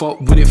fleet. Fuck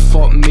with it,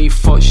 fuck me,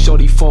 fuck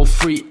shorty, fall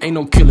free. Ain't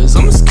no killers,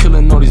 I'm just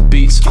killing all these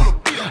beats.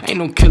 Ain't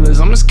no killers,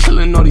 I'm just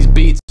killing all these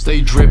beats.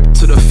 Stay drip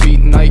to the feet,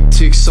 night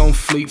ticks on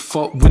fleet.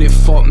 Fuck with it,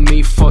 fuck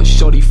me, fuck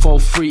shorty, fall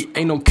free.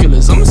 Ain't no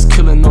killers, I'm just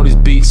killing all these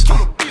beats.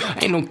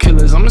 Ain't no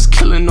killers, I'm just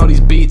killing all these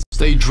beats.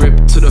 Stay drip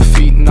to the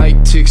feet,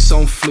 night ticks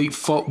on fleet.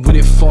 Fuck with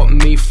it, fuck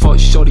me, fuck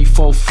shorty,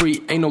 fall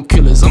free. Ain't no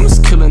killers, I'm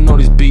just killing all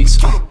these beats.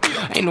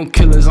 Ain't no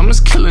killers, I'm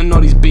just killing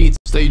all these beats.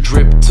 Stay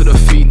drip to the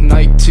feet,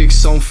 night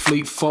ticks on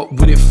fleet. Fuck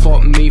with it,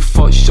 fuck me,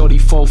 fuck shorty,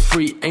 fall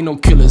free. Ain't no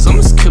killers, I'm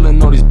just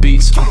killing all these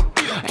beats.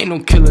 Ain't no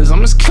killers,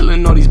 I'm just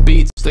killing all these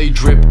beats. Stay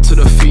drip to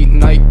the feet,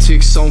 night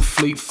ticks on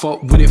fleet.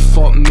 Fuck with it,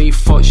 fuck me,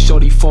 fuck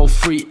shorty, fall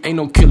free. Ain't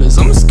no killers,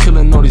 I'm just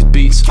killing all these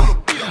beats.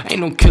 Ain't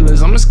no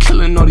killers, I'm just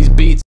killing all these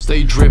beats.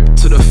 Stay drip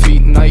to the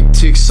feet, night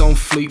ticks on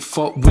fleet.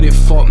 Fuck with it,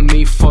 fuck me,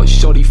 fuck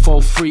shorty,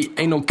 fall free.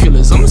 Ain't no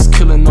killers, I'm just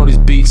killing all these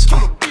beats.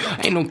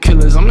 Ain't no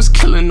killers, I'm just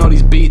killing all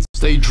these beats.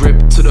 Stay drip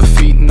to the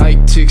feet,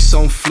 night ticks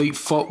on fleet.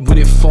 Fuck with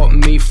it, fuck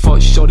me,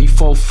 fuck shorty,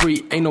 fall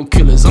free. Ain't no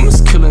killers, I'm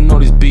just killing all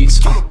these beats.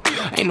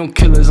 Ain't no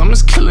killers, I'm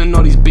just killing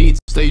all these beats.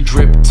 Stay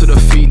drip to the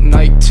feet,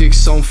 night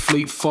ticks on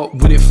fleet. Fuck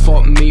with it,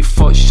 fuck me,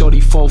 fuck shorty,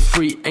 fall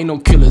free. Ain't no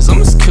killers, I'm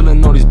just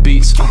killing all these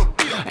beats.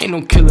 Ain't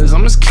no killers,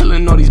 I'm just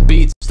killing all these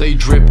beats. Stay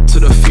drip to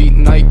the feet,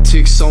 night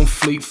ticks on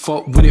fleet.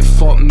 Fuck with it,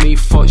 fuck me,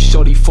 fuck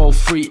shorty, fall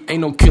free.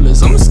 Ain't no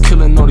killers, I'm just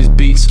killing all these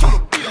beats.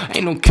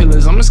 Ain't no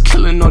killers, I'm just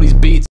killing all these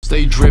beats.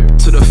 Stay drip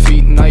to the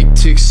feet, night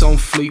ticks on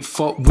fleet.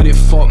 Fuck with it,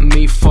 fuck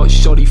me, fuck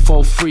shorty,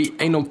 fall free.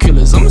 Ain't no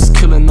killers, I'm just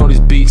killing all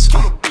these beats.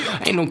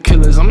 Ain't no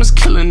killers, I'm just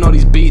killing all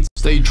these beats.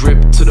 Stay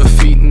drip to the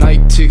feet,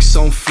 night ticks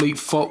on fleet.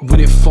 Fuck with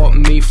it, fuck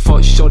me,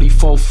 fuck shorty,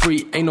 fall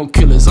free. Ain't no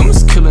killers, I'm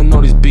just killing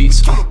all these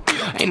beats.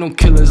 Ain't no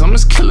killers, I'm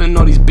just killing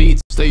all these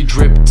beats. Stay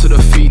drip to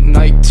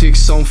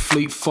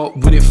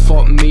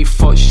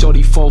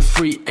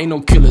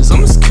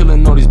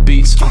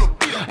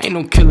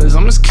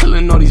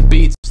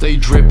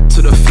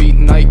the feet,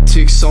 night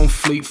ticks on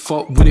fleet.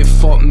 Fuck with it,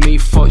 fuck me,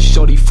 fuck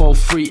shorty, fall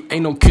free.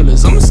 Ain't no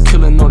killers, I'm just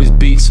killing all these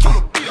beats.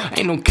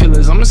 Ain't no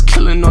killers, I'm just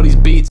killing all these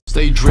beats.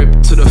 Stay drip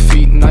to the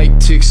feet, night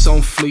ticks on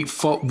fleet.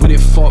 Fuck with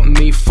it, fuck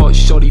me, fuck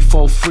shorty,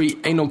 fall free.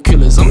 Ain't no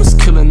killers, I'm just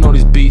killing all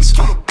these beats.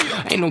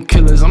 Ain't no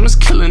killers, I'm just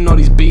killing all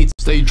these beats.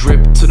 Stay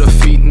drip to the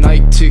feet,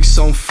 night ticks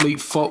on fleet.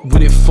 Fuck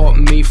with it, fuck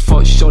me,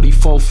 fuck shorty,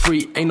 fall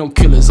free. Ain't no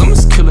killers, I'm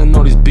just killing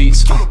all these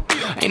beats.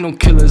 Ain't no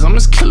killers, I'm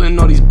just killing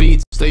all these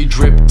beats. Stay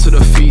drip to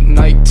the feet,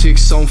 night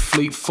ticks on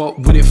fleet. Fuck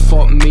with it,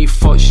 fuck me,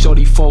 fuck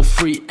shorty, fall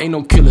free. Ain't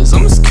no killers,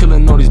 I'm just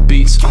killing all these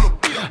beats.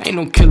 Ain't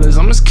no killers,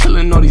 I'm just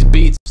killing all these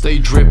beats. Stay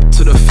drip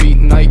to the feet,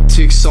 night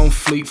ticks on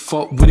fleet.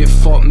 Fuck with it,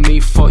 fuck me,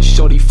 fuck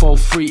shorty, fall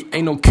free.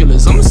 Ain't no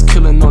killers, I'm just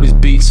killing all these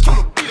beats.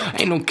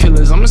 Ain't no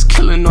killers, I'm just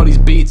killing all these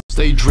beats.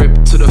 Stay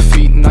drip to the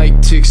feet,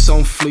 night ticks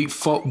on fleet.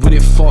 Fuck with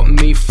it, fuck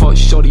me, fuck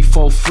shorty,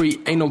 fall free.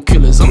 Ain't no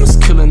killers, I'm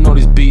just killing all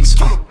these beats.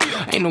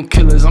 Ain't no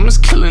killers, I'm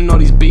just killing all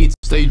these beats.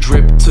 Stay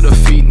drip to the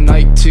feet,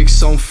 night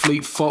ticks on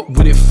fleet. Fuck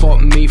with it,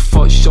 fuck me,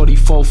 fuck shorty,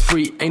 fall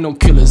free. Ain't no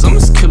killers, I'm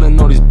just killing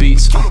all these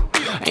beats.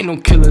 Ain't no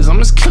no killers, I'm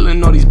just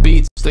killing all these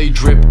beats. Stay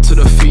drip to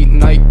the feet,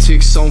 night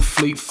ticks on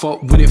fleet.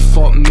 Fuck with it,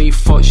 fuck me,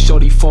 fuck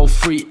shorty, fall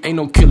free. Ain't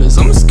no killers,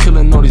 I'm just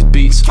killing all these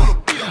beats.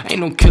 Ain't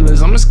no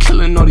killers, I'm just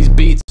killing all these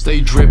beats.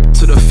 Stay drip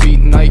to the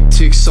feet, night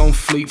ticks on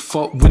fleet.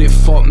 Fuck with it,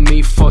 fuck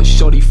me, fuck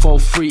shorty, fall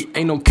free.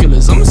 Ain't no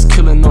killers, I'm just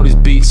killing all these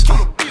beats.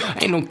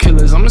 Ain't no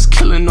killers, I'm just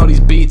killing all these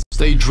beats.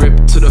 Stay drip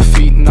to the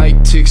feet,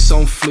 night ticks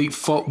on fleet.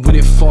 Fuck with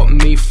it, fuck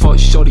me, fuck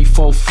shorty,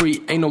 fall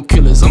free. Ain't no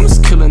killers, I'm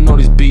just killing all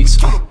these beats.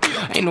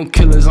 Ain't no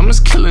killers, I'm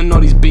just killing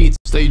all these beats.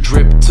 Stay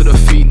drip to the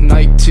feet,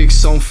 night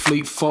ticks on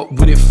fleet. Fuck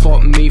with it,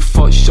 fuck me,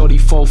 fuck shorty,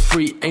 fall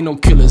free. Ain't no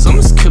killers, I'm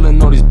just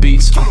killing all these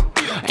beats.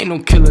 Ain't no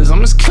killers, I'm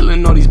just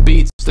killing all these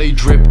beats. Stay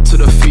drip to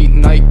the feet,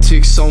 night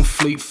ticks on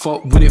fleet.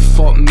 Fuck with it,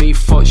 fuck me,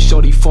 fuck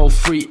shorty, fall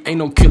free. Ain't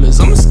no killers,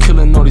 I'm just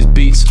killing all these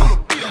beats.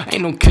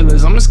 Ain't no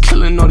killers, I'm just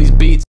killing all these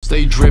beats.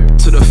 Stay drip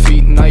to the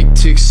feet, night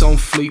ticks on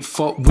fleet.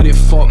 Fuck with it,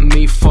 fuck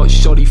me, fuck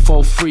shorty,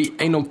 fall free.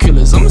 Ain't no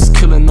killers, I'm just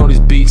killing all these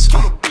beats.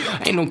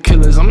 Ain't no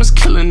killers, I'm just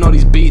killing all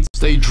these beats.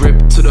 Stay drip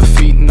to the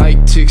feet,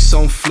 night ticks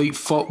on fleet.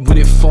 Fuck with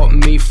it, fuck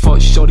me,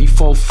 fuck shorty,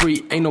 fall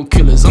free. Ain't no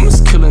killers, I'm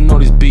just killing all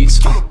these beats.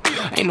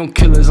 Ain't no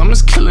killers, I'm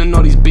just killing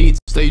all these beats.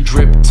 Stay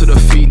drip to the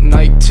feet,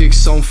 night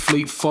ticks on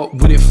fleet. Fuck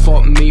with it,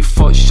 fuck me,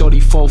 fuck shorty,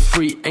 fall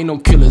free. Ain't no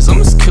killers, I'm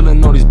just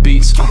killing all these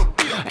beats.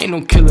 Ain't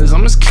no killers,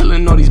 I'm just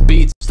killing all these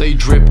beats. Stay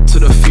drip to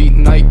the feet,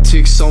 night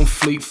ticks on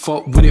fleet.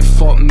 Fuck with it,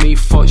 fuck me,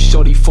 fuck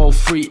shorty, fall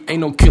free.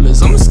 Ain't no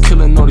killers, I'm just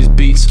killing all these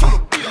beats.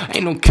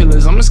 Ain't no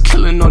killers, I'm just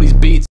killing all these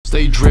beats.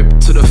 Stay drip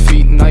to the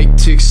feet,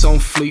 night ticks on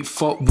fleet.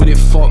 Fuck with it,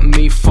 fuck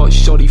me, fuck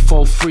shorty,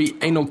 fall free.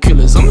 Ain't no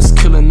killers, I'm just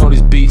killing all these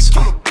beats.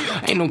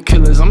 Ain't no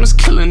killers, I'm just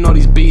killing all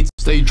these beats.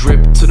 Stay drip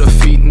to the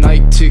feet,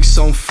 night ticks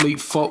on fleet.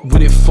 Fuck with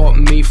it,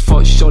 fuck me, fuck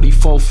shorty,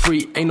 fall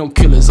free. Ain't no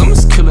killers, I'm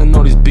just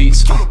killing all these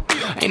beats.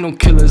 Ain't no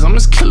killers, I'm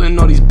just killing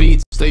all these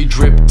beats. Stay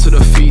drip to the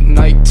feet,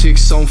 night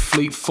ticks on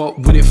fleet. Fuck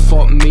with it,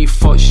 fuck me,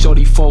 fuck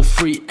shorty, fall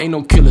free. Ain't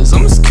no killers, I'm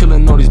just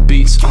killing all these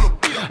beats. Ain't no killers, I'm just killing all these beats. Stay drip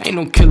to the feet, night ticks on fleet. Fuck with it, fuck me, fuck shorty, fall free. Ain't no killers, I'm just killing all these beats. Ain't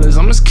no killers,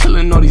 I'm just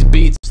killing all these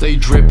beats. Stay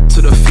drip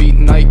to the feet,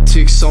 night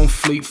ticks on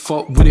fleet.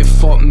 Fuck with it,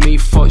 fuck me,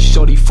 fuck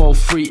shorty, fall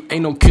free.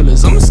 Ain't no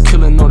killers, I'm just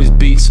killing all these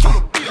beats.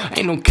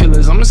 Ain't no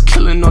killers, I'm just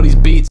killing all these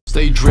beats.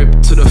 Stay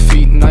drip to the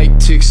feet, night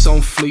ticks on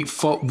fleet.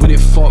 Fuck with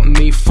it, fuck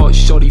me, fuck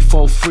shorty,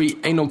 fall free.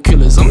 Ain't no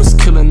killers, I'm just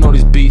killing all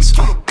these beats.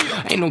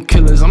 Ain't no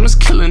killers, I'm just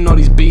killing all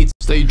these beats.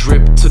 Stay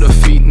drip to the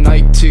feet,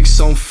 night ticks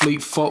on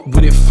fleet. Fuck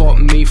with it, fuck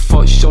me,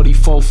 fuck shorty,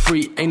 fall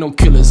free. Ain't no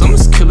killers, I'm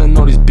just killing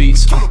all these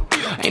beats.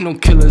 Ain't no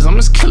killers, I'm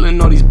just killing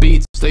all these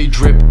beats. Stay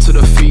drip to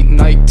the feet,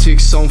 night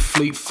ticks on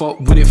fleet. Fuck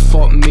with it,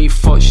 fuck me,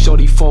 fuck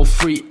shorty, fall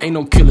free. Ain't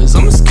no killers,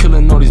 I'm just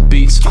killing all these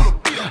beats.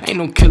 Ain't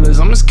no killers,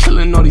 I'm just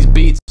killing all these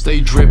beats.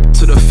 Stay drip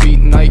to the feet,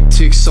 night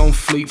ticks on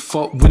fleet.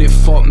 Fuck with it,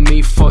 fuck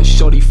me, fuck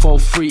shorty, fall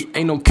free.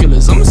 Ain't no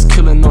killers, I'm just killing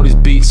all these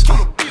beats.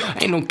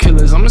 Ain't no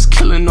killers, I'm just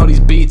killing all these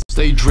beats.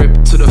 Stay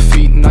drip to the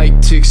feet,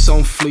 night ticks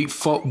on fleet.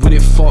 Fuck with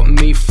it, fuck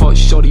me, fuck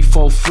shorty,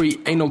 fall free.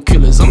 Ain't no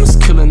killers, I'm just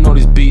killing all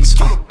these beats.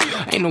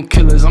 Ain't no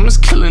killers, I'm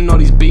just killing all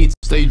these beats.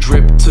 Stay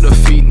drip to the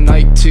feet,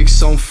 night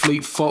ticks on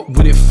fleet. Fuck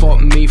with it,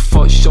 fuck me,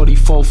 fuck shorty,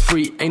 fall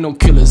free. Ain't no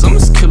killers, I'm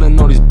just killing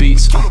all these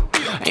beats.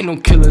 Ain't no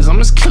killers, I'm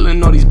just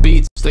killing all these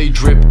beats. Stay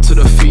drip to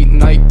the feet,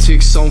 night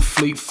ticks on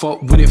fleet.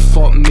 Fuck with it,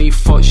 fuck me,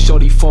 fuck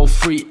shorty, fall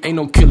free. Ain't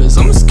no killers,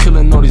 I'm just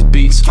killing all these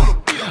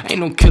beats. Ain't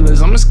no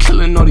killers, I'm just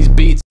killing all these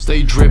beats.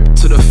 Stay drip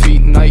to the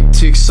feet, night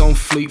ticks on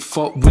fleet.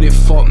 Fuck with it,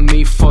 fuck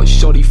me, fuck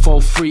shorty,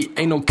 fall free.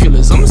 Ain't no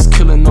killers, I'm just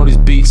killing all these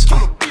beats.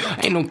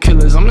 Ain't no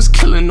killers, I'm just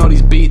killing all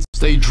these beats.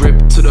 Stay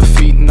drip to the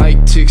feet,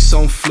 night ticks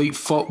on fleet.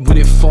 Fuck with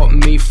it, fuck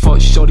me,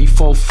 fuck shorty,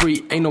 fall free.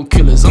 Ain't no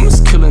killers, I'm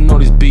just killing all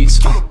these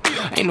beats.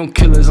 Ain't no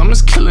killers, I'm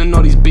just killing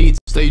all these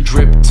beats. Stay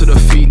drip to the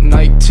feet,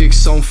 night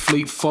ticks on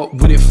fleet. Fuck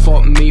with it,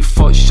 fuck me,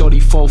 fuck shorty,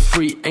 fall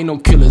free. Ain't no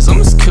killers, I'm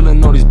just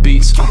killing all these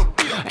beats.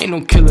 Ain't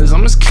no killers,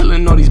 I'm just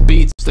killing all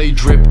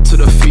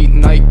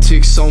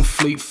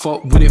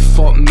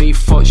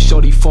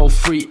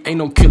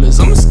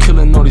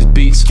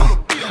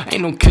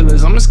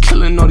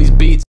these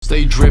beats. Stay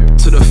drip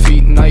to the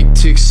feet, night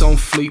ticks on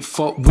fleet.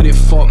 Fuck with it,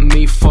 fuck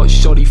me, fuck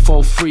shorty, fall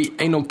free.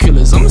 Ain't no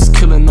killers, I'm just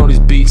killing all these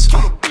beats.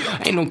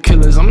 Ain't no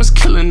killers, I'm just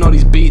killing all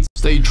these beats.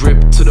 Stay drip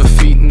to the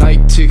feet,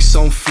 night ticks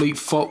on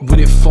fleet. Fuck with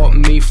it, fuck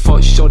me,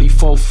 fuck shorty,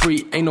 fall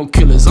free. Ain't no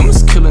killers, I'm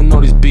just killing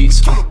all these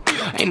beats.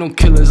 Ain't no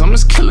killers, I'm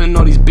just killing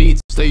all these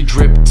beats. Stay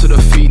drip to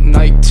the feet,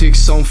 night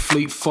ticks on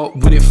fleet. Fuck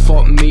with it,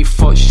 fuck me,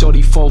 fuck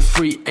shorty, fall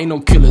free. Ain't no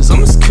killers, I'm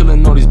just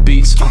killing all these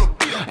beats.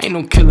 Ain't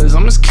no killers,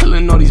 I'm just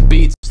killing all these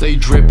beats. Stay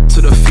drip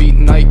to the feet,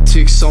 night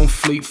ticks on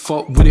fleet.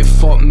 Fuck with it,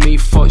 fuck me,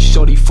 fuck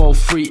shorty, fall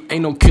free.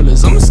 Ain't no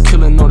killers, I'm just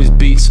killing all these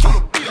beats.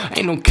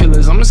 Ain't no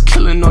killers, I'm just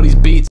killing all these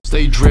beats.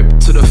 Stay drip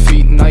to the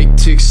feet, night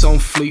ticks on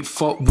fleet.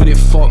 Fuck with it,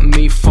 fuck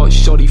me, fuck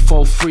shorty,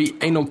 fall free.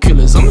 Ain't no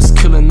killers, I'm just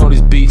killing all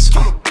these beats.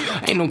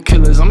 Ain't no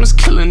killers, I'm just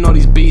killing all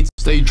these beats.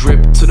 Stay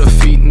drip to the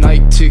feet,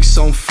 night ticks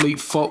on fleet.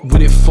 Fuck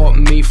with it, fuck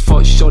me,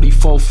 fuck shorty,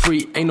 fall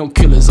free. Ain't no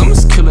killers, I'm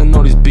just killing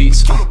all these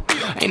beats.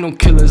 Ain't no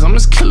killers, I'm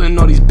just killing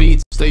all these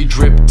beats. Stay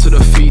drip to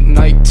the feet,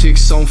 night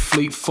ticks on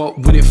fleet. Fuck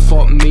with it,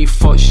 fuck me,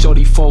 fuck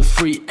shorty, fall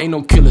free. Ain't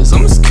no killers,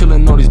 I'm just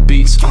killing all these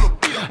beats.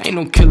 Ain't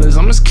no killers,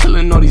 I'm just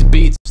killing all these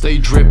beats. Stay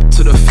drip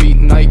to the feet,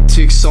 night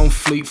ticks on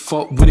fleet.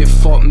 Fuck with it,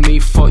 fuck me,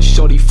 fuck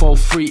shorty, fall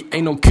free.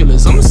 Ain't no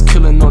killers, I'm just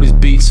killing all these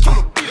beats.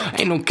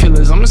 Ain't no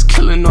killers, I'm just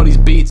killing all these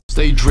beats.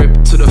 Stay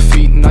drip to the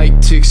feet,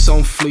 night ticks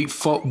on fleet.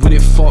 Fuck with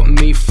it, fuck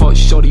me, fuck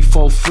shorty,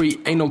 fall free.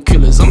 Ain't no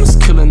killers, I'm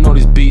just killing all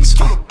these beats.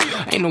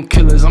 Ain't no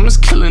killers, I'm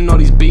just killing all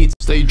these beats.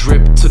 Stay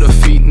drip to the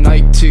feet,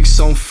 night ticks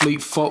on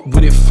fleet. Fuck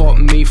with it, fuck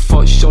me,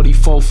 fuck shorty,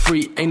 fall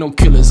free. Ain't no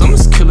killers, I'm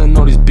just killing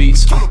all these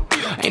beats.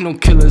 Ain't no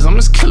killers, I'm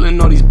just killing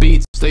all these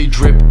beats. Stay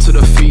drip to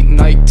the feet,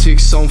 night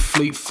ticks on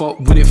fleet. Fuck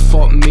with it,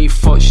 fuck me,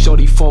 fuck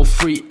shorty, fall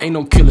free. Ain't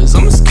no killers,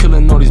 I'm just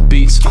killing all these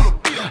beats.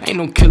 Ain't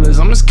no killers,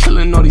 I'm just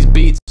killing all these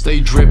beats.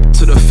 Stay drip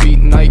to the feet,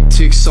 night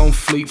ticks on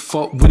fleet.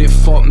 Fuck with it,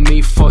 fuck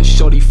me, fuck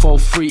shorty, fall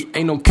free.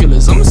 Ain't no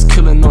killers, I'm just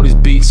killing all these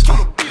beats.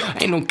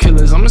 Ain't no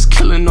killers, I'm just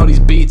killing all these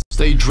beats.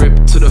 Stay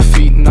drip to the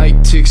feet,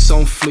 night ticks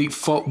on fleet.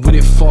 Fuck with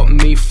it, fuck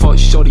me, fuck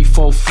shorty,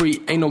 fall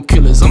free. Ain't no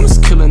killers, I'm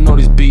just killing all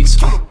these beats.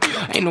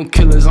 Ain't no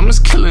killers, I'm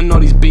just killing all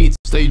these beats.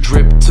 Stay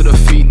drip to the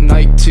feet,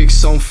 night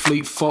ticks on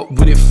fleet. Fuck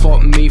with it,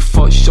 fuck me,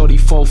 fuck shorty,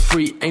 fall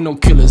free. Ain't no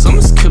killers, I'm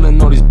just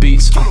killing all these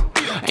beats.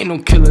 Ain't no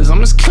killers, I'm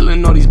just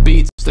killing all these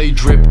beats. Stay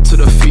drip to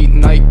the feet,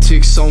 night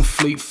ticks on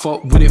fleet.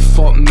 Fuck with it,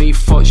 fuck me,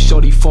 fuck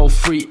shorty, fall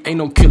free. Ain't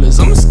no killers,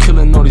 I'm just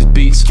killing all these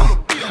beats.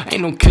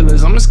 Ain't no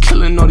killers, I'm just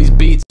killing all these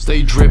beats.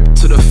 Stay drip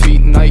to the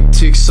feet, night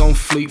ticks on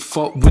fleet.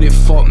 Fuck with it,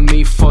 fuck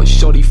me, fuck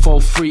shorty, fall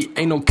free.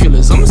 Ain't no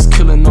killers, I'm just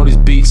killing all these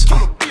beats.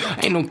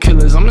 Ain't no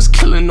killers, I'm just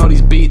killing all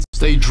these beats.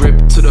 Stay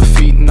drip to the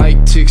feet,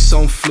 night ticks on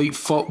fleet.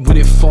 Fuck with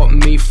it, fuck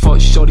me, fuck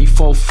shorty,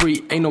 fall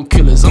free. Ain't no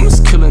killers, I'm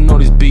just killing all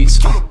these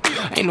beats.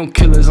 Ain't no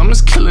killers, I'm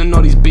just killing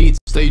all these beats.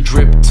 Stay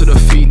drip to the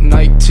feet,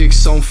 night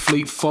ticks on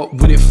fleet. Fuck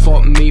with it,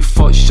 fuck me,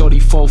 fuck shorty,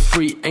 fall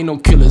free. Ain't no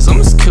killers, I'm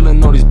just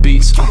killing all these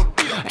beats.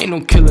 Ain't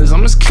no killers,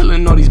 I'm just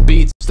killing all these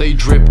beats. Stay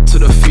drip to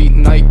the feet,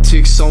 night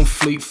ticks on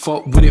fleet.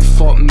 Fuck with it,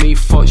 fuck me,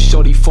 fuck shorty,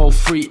 fall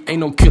free. Ain't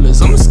no killers,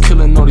 I'm just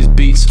killing all these beats. Ain't no killers, I'm just killing all these beats. Stay drip to the feet, night ticks on fleet. Fuck with it, fuck me, fuck shorty, fall free. Ain't no killers, I'm just killing all these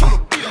beats.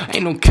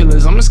 Ain't no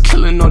killers, I'm just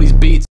killing all these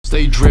beats.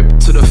 Stay drip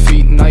to the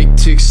feet, night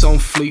ticks on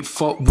fleet.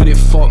 Fuck with it,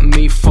 fuck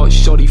me, fuck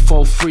shorty,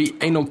 fall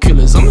free. Ain't no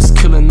killers, I'm just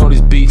killing all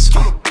these beats.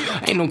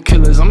 Ain't no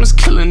killers, I'm just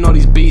killing all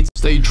these beats.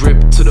 Stay drip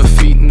to the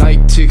feet,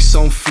 night ticks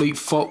on fleet.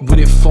 Fuck with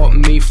it, fuck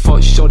me,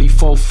 fuck shorty,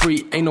 fall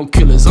free. Ain't no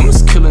killers, I'm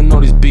just killing all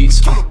these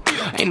beats.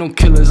 Ain't no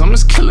killers, I'm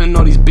just killing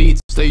all these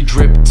beats. Stay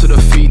drip to the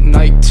feet,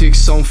 night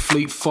ticks on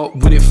fleet. Fuck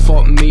with it,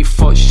 fuck me,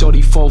 fuck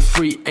shorty, fall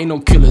free. Ain't no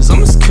killers, I'm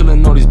just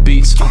killing all these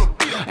beats.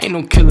 Ain't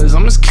no killers,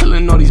 I'm just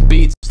killing all these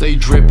beats. Stay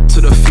drip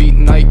to the feet,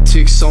 night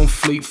ticks on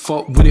fleet.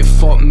 Fuck with it,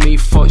 fuck me,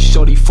 fuck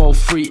shorty, fall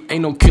free.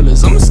 Ain't no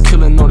killers, I'm just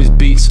killing all these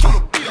beats.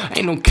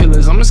 Ain't no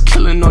killers, I'm just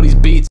killing all these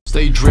beats.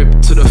 Stay drip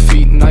to the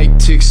feet, night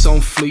ticks on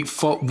fleet.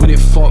 Fuck with it,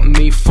 fuck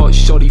me, fuck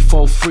shorty,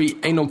 fall free.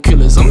 Ain't no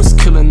killers, I'm just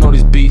killing all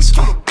these beats.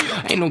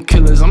 Ain't no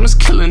killers, I'm just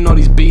killing all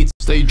these beats.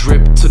 Stay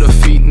drip to the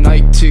feet,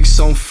 night ticks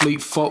on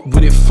fleet. Fuck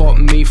with it, fuck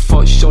me,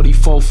 fuck shorty,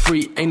 fall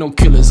free. Ain't no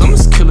killers, I'm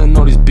just killing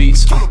all these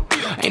beats.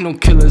 Ain't no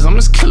killers, I'm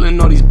just killing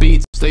all these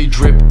beats. Stay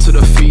drip to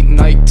the feet,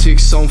 night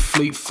ticks on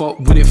fleet. Fuck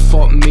with it,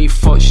 fuck me,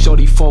 fuck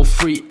shorty, fall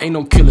free. Ain't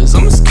no killers,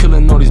 I'm just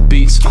killing all these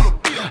beats.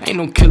 Ain't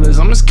no killers,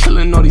 I'm just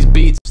killing all these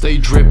beats. Stay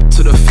drip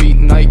to the feet,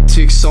 night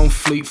ticks on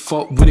fleet.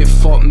 Fuck with it,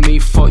 fuck me,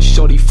 fuck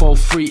shorty, fall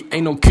free.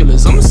 Ain't no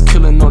killers, I'm just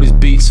killing all these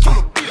beats.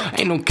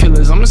 Ain't no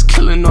killers, I'm just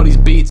killing all these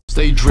beats.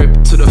 Stay drip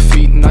to the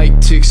feet,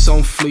 night ticks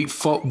on fleet.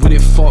 Fuck with it,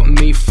 fuck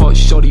me,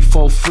 fuck shorty,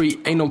 fall free.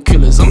 Ain't no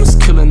killers, I'm just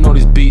killing all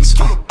these beats.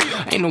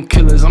 Ain't no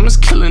killers, I'm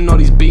just killing all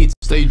these beats.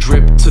 Stay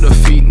drip to the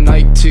feet,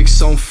 night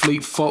ticks on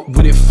fleet. Fuck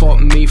with it, fuck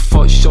me,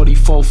 fuck shorty,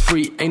 fall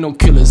free. Ain't no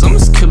killers, I'm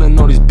just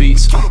killing all these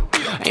beats.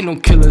 Ain't no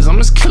killers, I'm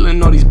just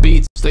killing all these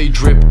beats. Stay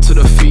drip to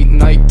the feet,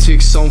 night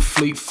ticks on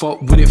fleet.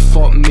 Fuck with it,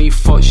 fuck me,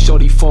 fuck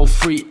shorty, fall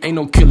free. Ain't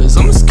no killers,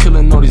 I'm just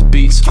killing all these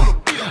beats.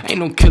 Ain't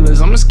no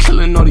killers, I'm just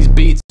killing all these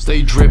beats.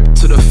 Stay drip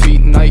to the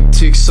feet,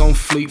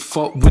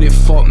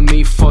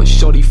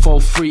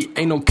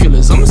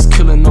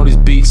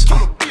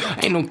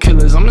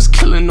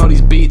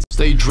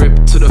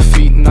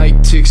 night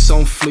ticks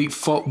on fleet.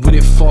 Fuck with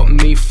it, fuck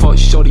me,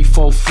 fuck shorty,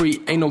 fall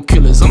free. Ain't no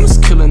killers, I'm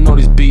just killing all these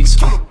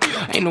beats.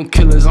 Ain't no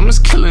killers, I'm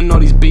just killing all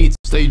these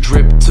beats. Stay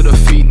drip to the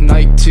feet,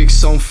 night ticks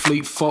on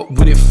fleet. Fuck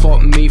with it,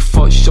 fuck me,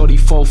 fuck shorty,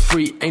 fall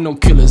free. Ain't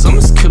no killers, I'm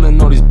just killing all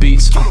these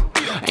beats.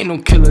 Ain't no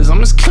killers, I'm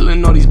just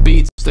killing all these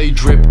beats. Stay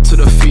drip to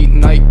the feet,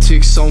 night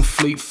ticks on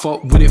fleet.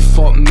 Fuck with it,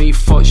 fuck me,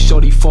 fuck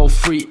shorty, fall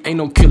free. Ain't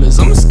no killers,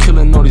 I'm just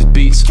killing all these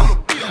beats.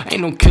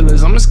 Ain't no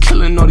killers, I'm just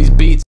killing all these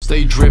beats.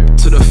 Stay drip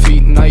to the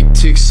feet, night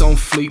ticks on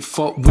fleet.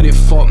 Fuck with it,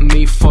 fuck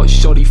me, fuck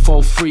shorty,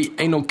 fall free.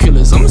 Ain't no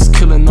killers, I'm just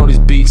killing all these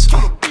beats.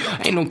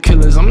 Ain't no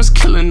killers, I'm just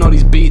killing all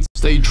these beats.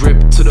 Stay drip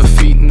to the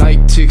feet,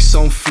 night ticks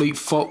on fleet.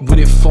 Fuck with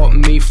it, fuck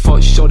me,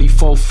 fuck shorty,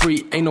 fall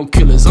free. Ain't no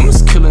killers, I'm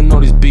just killing all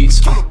these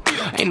beats.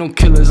 Ain't no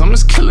killers, I'm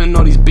just killing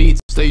all these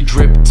beats. Stay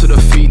drip to the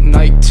feet,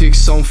 night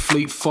ticks on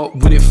fleet. Fuck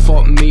with it,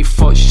 fuck me,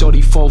 fuck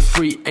shorty, fall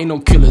free. Ain't no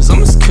killers, I'm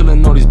just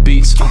killing all these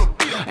beats.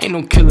 Ain't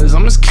no killers,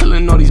 I'm just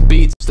killing all these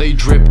beats. Stay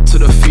drip to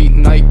the feet,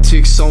 night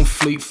ticks on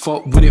fleet.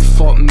 Fuck with it,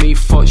 fuck me,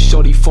 fuck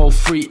shorty, fall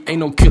free. Ain't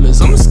no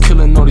killers, I'm just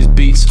killing all these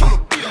beats.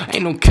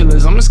 Ain't no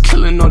killers, I'm just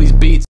killing all these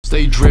beats.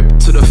 Stay drip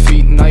to the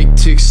feet, night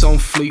ticks on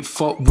fleet.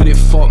 Fuck with it,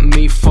 fuck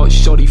me, fuck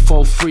shorty,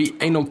 fall free.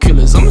 Ain't no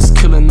killers, I'm just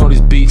killing all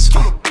these beats.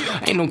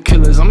 Ain't no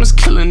killers, I'm just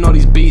killing all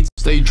these beats.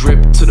 Stay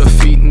drip to the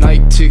feet,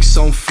 night ticks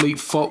on fleet.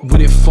 Fuck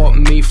with it, fuck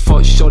me,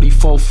 fuck shorty,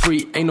 fall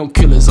free. Ain't no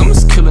killers, I'm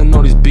just killing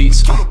all these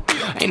beats.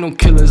 Ain't no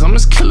killers, I'm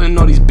just killing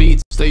all these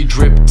beats. Stay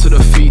drip to the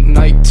feet,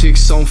 night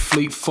ticks on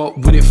fleet. Fuck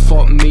with it,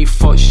 fuck me,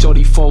 fuck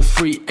shorty, fall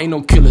free. Ain't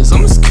no killers,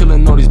 I'm just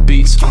killing all these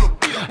beats.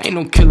 Ain't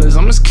no killers,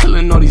 I'm just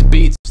killing all these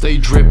beats. Stay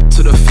drip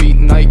to the feet,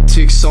 night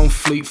ticks on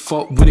fleet.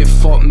 Fuck with it,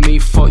 fuck me,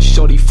 fuck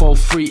shorty, fall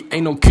free.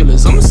 Ain't no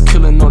killers, I'm just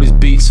killing all these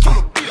beats.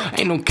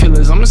 Ain't no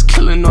killers, I'm just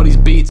killing all these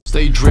beats.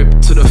 Stay drip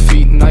to the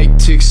feet, night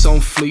ticks on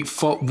fleet.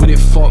 Fuck with it,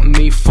 fuck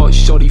me, fuck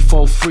shorty,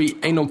 fall free.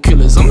 Ain't no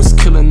killers, I'm just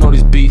killing all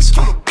these beats.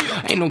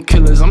 Ain't no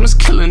killers, I'm just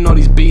killing all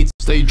these beats.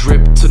 Stay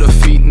drip to the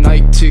feet,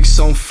 night ticks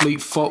on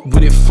fleet. Fuck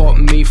with it, fuck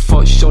me,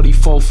 fuck shorty,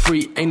 fall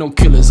free. Ain't no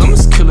killers, I'm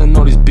just killing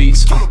all these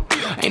beats.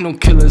 Ain't no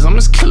killers, I'm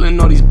just killing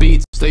all these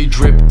beats. Stay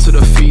drip to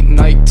the feet,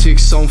 night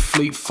ticks on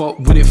fleet. Fuck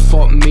with it,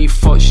 fuck me,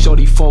 fuck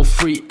shorty, fall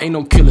free. Ain't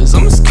no killers,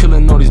 I'm just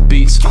killing all these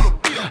beats.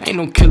 Ain't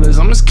no killers,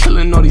 I'm just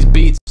killing all these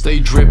beats. Stay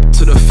drip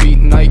to the feet,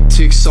 night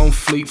ticks on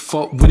fleet.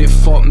 Fuck with it,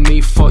 fuck me,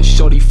 fuck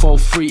shorty, fall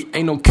free.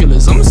 Ain't no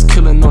killers, I'm just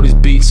killing all these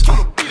beats.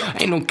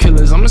 Ain't no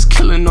killers, I'm just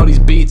killing all these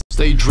beats.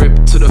 Stay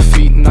drip to the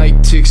feet,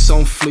 night ticks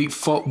on fleet.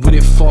 Fuck with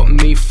it, fuck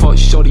me, fuck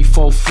shorty,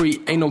 fall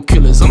free. Ain't no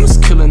killers, I'm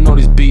just killing all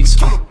these beats.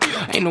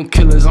 Ain't no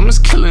killers, I'm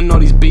just killing all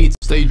these beats.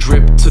 Stay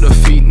drip to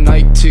the feet,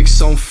 night ticks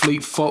on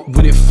fleet. Fuck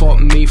with it, fuck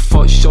me,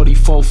 fuck shorty,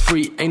 fall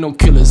free. Ain't no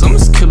killers,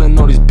 I'm just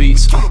killing all these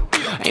beats.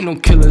 Ain't no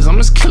killers, I'm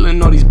just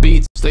killing all these beats.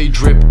 Stay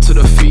drip to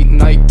the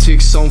feet, night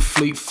ticks on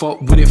fleet.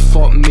 Fuck with it,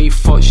 fuck me,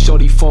 fuck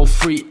shorty, fall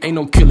free. Ain't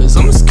no killers,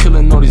 I'm just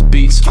killing all these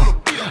beats.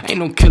 Ain't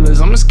no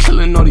killers, I'm just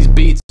killing all these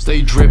beats.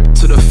 Stay drip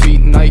to the feet,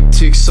 night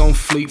ticks on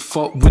fleet.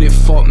 Fuck with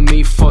it,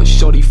 fuck me,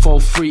 fuck shorty, fall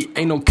free.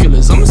 Ain't no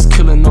killers, I'm just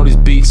killing all these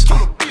beats. Ain't no killers, I'm just killing all these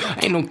beats. Stay drip to the feet, night ticks on fleet. Fuck with it, fuck me, fuck shorty, fall free. Ain't no killers, I'm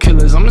just killing all these beats. Ain't no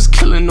killers, I'm just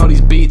killing all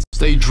these beats.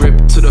 Stay drip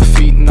to the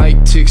feet,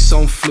 night ticks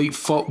on fleet.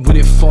 Fuck with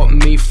it, fuck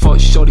me, fuck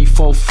shorty,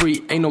 fall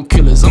free. Ain't no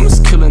killers, I'm just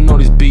killing all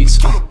these beats.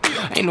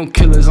 Ain't no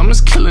killers, I'm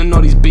just killing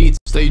all these beats.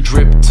 Stay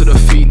drip to the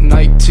feet,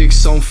 night ticks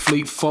on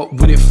fleet. Fuck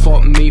with it,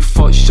 fuck me,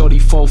 fuck shorty,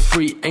 fall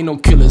free. Ain't no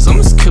killers, I'm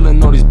just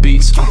killing all these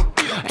beats.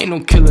 Ain't no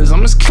killers,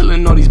 I'm just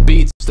killing all these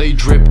beats. Stay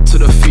drip to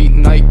the feet,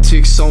 night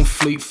ticks on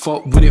fleet.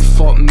 Fuck with it,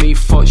 fuck me,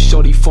 fuck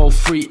shorty, fall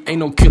free. Ain't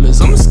no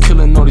killers, I'm just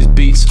killing all these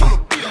beats.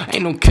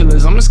 Ain't no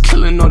killers, I'm just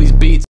killing all these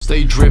beats.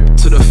 Stay drip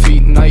to the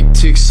feet, night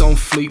ticks on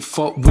fleet.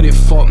 Fuck with it,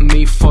 fuck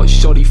me, fuck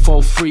shorty,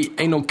 fall free.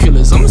 Ain't no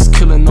killers, I'm just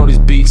killing all these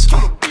beats.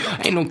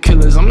 Ain't no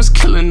killers, I'm just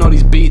killing all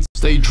these beats.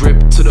 Stay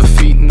drip to the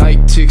feet,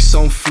 night ticks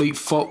on fleet.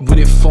 Fuck with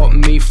it, fuck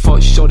me,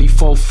 fuck shorty,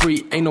 fall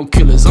free. Ain't no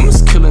killers, I'm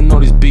just killing all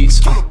these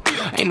beats.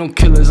 Ain't no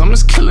killers, I'm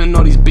just killing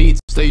all these beats.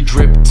 Stay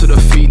drip to the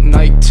feet,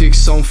 night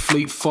ticks on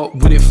fleet. Fuck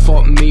with it, fuck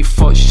me,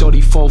 fuck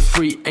shorty, fall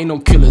free. Ain't no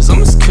killers, I'm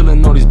just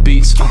killing all these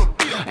beats.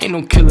 Ain't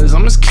no killers,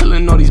 I'm just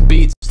killing all these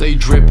beats. Stay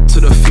drip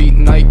to the feet,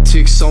 night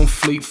ticks on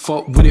fleet.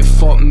 Fuck with it,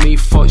 fuck me,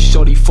 fuck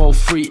shorty, fall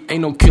free.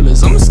 Ain't no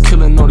killers, I'm just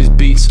killing all these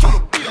beats.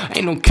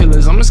 Ain't no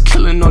killers, I'm just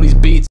killing all these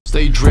beats.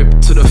 Stay drip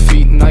to the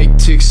feet, night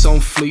ticks on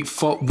fleet.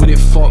 Fuck with it,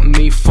 fuck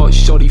me, fuck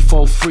shorty,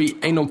 fall free.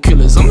 Ain't no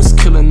killers, I'm just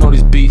killing all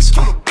these beats.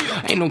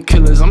 Ain't no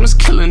killers, I'm just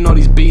killing all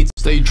these beats.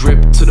 Stay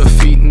drip to the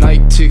feet,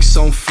 night ticks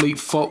on fleet.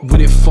 Fuck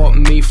with it, fuck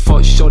me,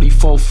 fuck shorty,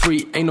 fall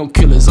free. Ain't no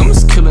killers, I'm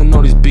just killing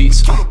all these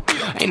beats.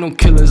 Ain't no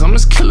killers, I'm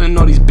just killing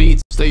all these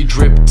beats. Stay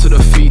drip to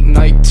the feet,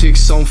 night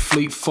ticks on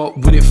fleet. Fuck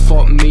with it,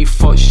 fuck me,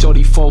 fuck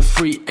shorty, fall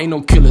free. Ain't no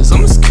killers, I'm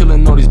just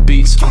killing all these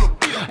beats.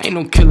 Ain't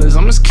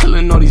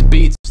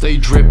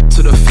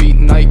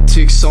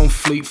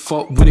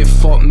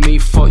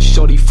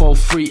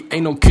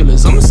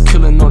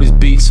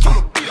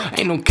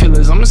no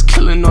killers, I'm just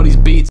killing all these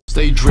beats.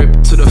 Stay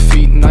drip to the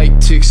feet, night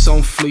ticks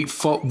on fleet.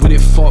 Fuck with it,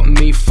 fuck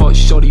me, fuck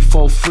shorty,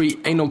 fall free.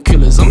 Ain't no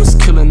killers, I'm just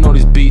killing all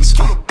these beats.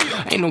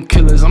 Ain't no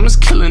killers, I'm just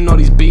killing all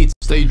these beats.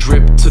 Stay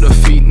drip to the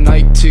feet,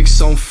 night ticks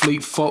on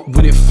fleet. Fuck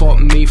with it, fuck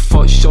me,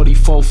 fuck shorty,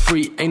 fall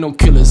free. Ain't no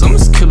killers, I'm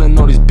just killing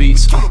all these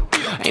beats.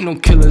 Ain't no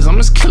killers, I'm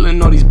just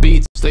killing all these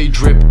beats. Stay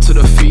drip to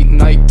the feet,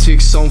 night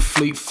ticks on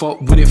fleet.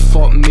 Fuck with it,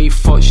 fuck me,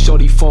 fuck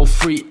shorty, fall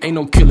free. Ain't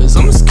no killers,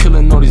 I'm just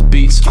killing all these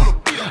beats.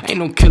 Ain't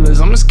no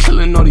killers, I'm just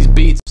killing all these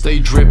beats. Stay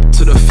drip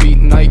to the feet,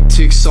 night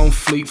ticks on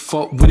fleet.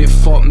 Fuck with it,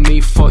 fuck me,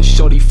 fuck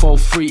shorty, fall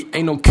free.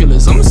 Ain't no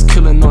killers, I'm just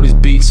killing all these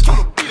beats.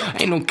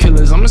 Ain't no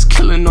killers, I'm just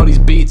killing all these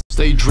beats.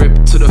 Stay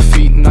drip to the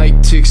feet,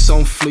 night ticks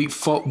on fleet.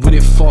 Fuck with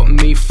it, fuck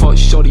me, fuck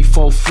shorty,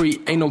 fall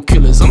free. Ain't no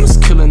killers, I'm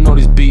just killing all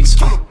these beats.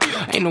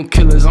 Ain't no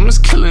killers, I'm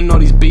just killing all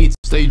these beats.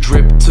 Stay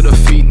drip to the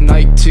feet,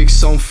 night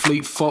ticks on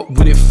fleet. Fuck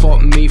with it,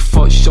 fuck me,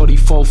 fuck shorty,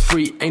 fall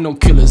free. Ain't no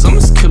killers, I'm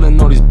just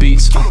killing all these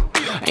beats.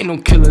 Ain't no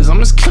killers, I'm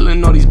just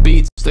killing all these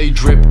beats. Stay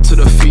drip to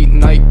the feet,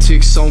 night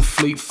ticks on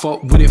fleet.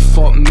 Fuck with it,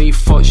 fuck me,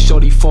 fuck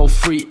shorty, fall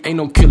free. Ain't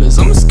no killers,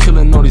 I'm just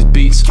killing all these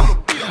beats.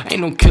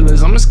 Ain't no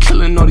killers, I'm just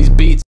killing all these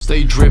beats.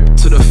 Stay drip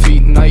to the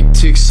feet, night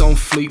ticks on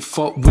fleet.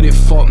 Fuck with it,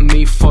 fuck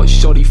me, fuck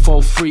shorty,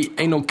 fall free.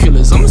 Ain't no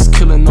killers, I'm just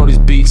killing all these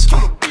beats.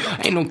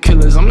 Ain't no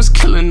killers, I'm just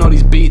killing all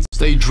these beats.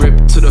 Stay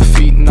drip to the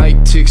feet,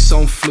 night ticks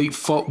on fleet.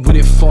 Fuck with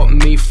it, fuck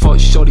me, fuck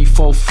shorty,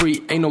 fall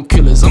free. Ain't no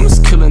killers, I'm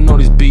just killing all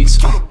these beats.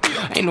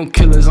 Ain't no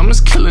killers, I'm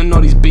just killing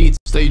all these beats.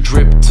 Stay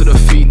drip to the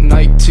feet,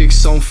 night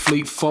ticks on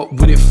fleet. Fuck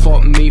with it,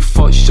 fuck me,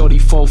 fuck shorty,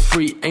 fall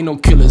free. Ain't no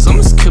killers, I'm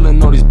just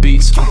killing all these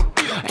beats.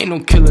 Ain't no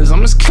killers,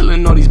 I'm just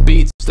killing all these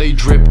beats. Stay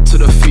drip to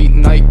the feet,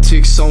 night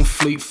ticks on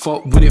fleet.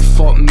 Fuck with it,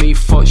 fuck me,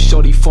 fuck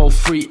shorty, fall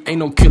free. Ain't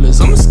no killers,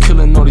 I'm just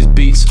killing all these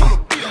beats.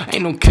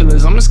 Ain't no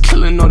killers, I'm just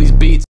killing all these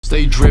beats.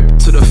 Stay drip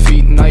to the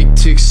feet, night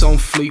ticks on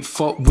fleet.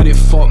 Fuck with it,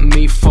 fuck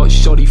me, fuck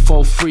shorty,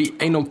 fall free.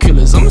 Ain't no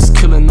killers, I'm just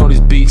killing all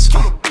these beats.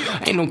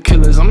 Ain't no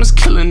killers, I'm just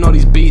killing all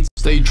these beats.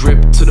 Stay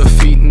drip to the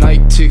feet,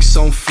 night ticks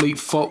on fleet.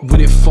 Fuck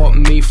with it, fuck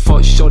me,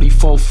 fuck shorty,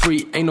 fall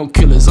free. Ain't no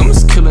killers, I'm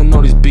just killing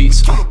all these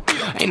beats.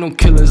 Ain't no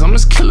killers, I'm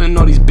just killing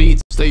all these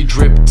beats. Stay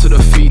drip to the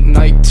feet,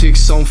 night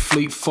ticks on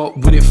fleet. Fuck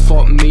with it,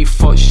 fuck me,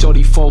 fuck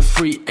shorty, fall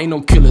free. Ain't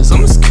no killers,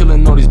 I'm just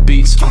killing all these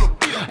beats.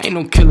 Ain't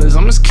no killers,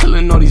 I'm just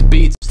killing all these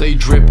beats. Stay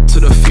drip to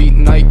the feet,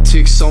 night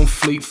ticks on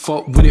fleet.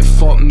 Fuck with it,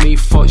 fuck me,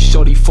 fuck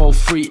shorty, fall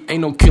free.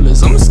 Ain't no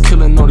killers, I'm just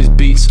killing all these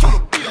beats.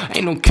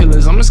 Ain't no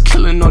killers, I'm just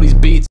killing all these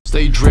beats.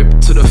 Stay drip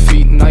to the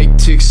feet, night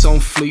ticks on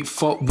fleet.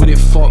 Fuck with it,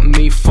 fuck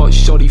me, fuck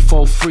shorty,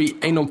 fall free.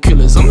 Ain't no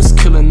killers, I'm just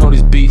killing all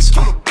these beats.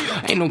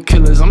 Ain't no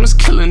killers, I'm just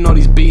killing all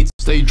these beats.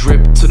 Stay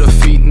drip to the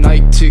feet,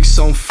 night ticks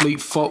on fleet.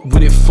 Fuck with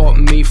it, fuck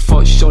me,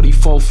 fuck shorty,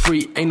 fall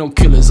free. Ain't no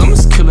killers, I'm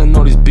just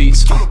killing all these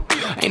beats.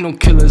 Ain't no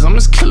killers, I'm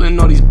just killing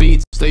all these beats.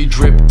 Stay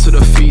drip to the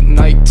feet,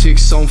 night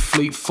ticks on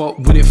fleet.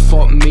 Fuck with it,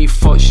 fuck me,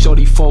 fuck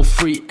shorty, fall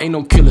free. Ain't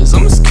no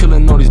killers, I'm just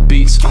killing all these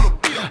beats.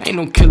 Ain't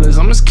no killers,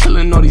 I'm just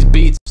killing all these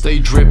beats. Stay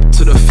drip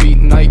to the feet,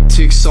 night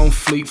ticks on fleet. Fuck with it, fuck me, fuck shorty, fall free. Ain't no killers, I'm just killing all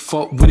these beats. Ain't no killers, I'm just killing all these beats. Stay drip to the feet, night ticks on fleet.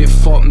 Fuck with it,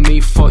 fuck me,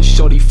 fuck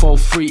shorty, fall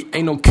free.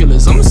 Ain't no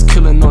killers, I'm just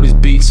killing all these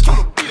beats.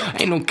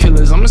 Ain't no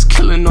killers, I'm just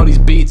killing all these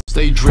beats.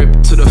 Stay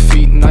drip to the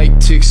feet,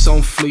 night ticks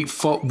on fleet.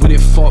 Fuck with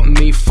it, fuck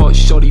me, fuck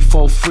shorty,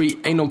 fall free.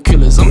 Ain't no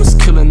killers, I'm just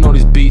killing all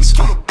these beats.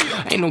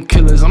 Ain't no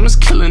killers, I'm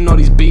just killing all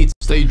these beats.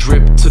 Stay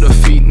drip to the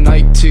feet,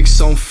 night ticks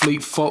on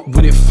fleet. Fuck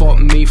with it, fuck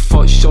me,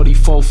 fuck shorty,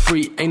 fall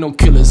free. Ain't no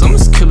killers, I'm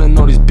just killing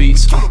all these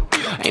beats.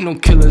 Ain't no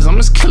killers, I'm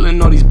just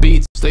killing all these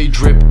beats. Stay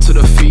drip to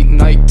the feet,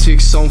 night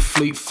ticks on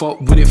fleet.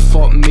 Fuck with it,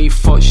 fuck me,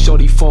 fuck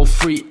shorty, fall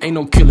free. Ain't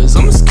no killers,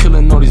 I'm just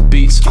killing all these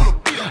beats.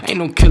 Ain't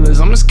no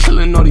killers, I'm just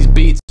killing all these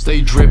beats.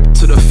 Stay drip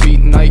to the feet,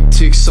 night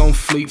ticks on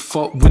fleet.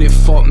 Fuck with it,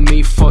 fuck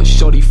me, fuck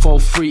shorty, fall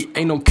free.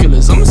 Ain't no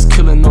killers, I'm just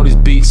killing all these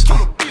beats.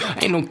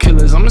 Ain't no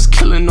killers, I'm just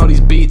killing all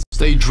these beats.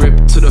 Stay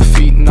drip to the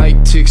feet,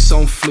 night ticks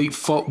on fleet.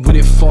 Fuck with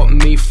it, fuck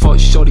me, fuck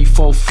shorty,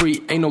 fall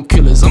free. Ain't no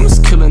killers, I'm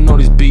just killing all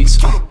these beats.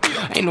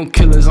 Ain't no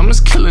killers, I'm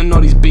just killing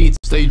all these beats.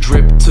 Stay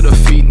drip to the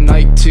feet,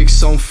 night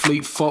ticks on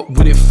fleet. Fuck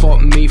with it,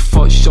 fuck me,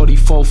 fuck shorty,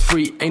 fall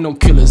free. Ain't no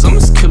killers, I'm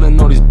just killing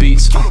all these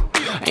beats.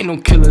 Ain't no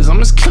killers, I'm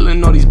just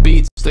killing all these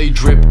beats. Stay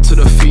drip to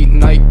the feet,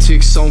 night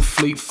ticks on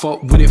fleet.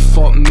 Fuck with it,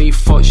 fuck me,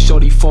 fuck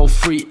shorty, fall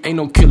free. Ain't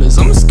no killers,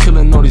 I'm just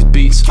killing all these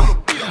beats.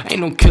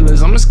 Ain't no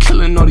killers, I'm just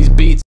killing all these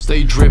beats.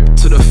 Stay drip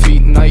to the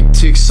feet, night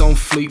ticks on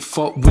fleet.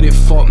 Fuck with it,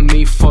 fuck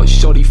me, fuck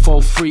shorty,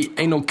 fall free.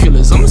 Ain't no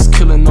killers, I'm just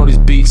killing all these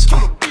beats.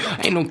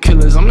 Ain't no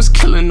killers, I'm just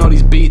killing all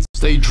these beats.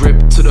 Stay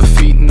drip to the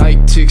feet,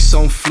 night ticks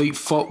on fleet.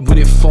 Fuck with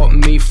it, fuck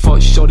me,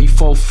 fuck shorty,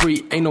 fall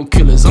free. Ain't no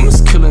killers, I'm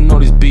just killing all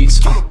these beats.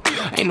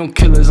 Ain't no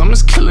killers, I'm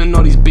just killing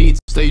all these beats.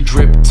 Stay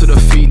drip to the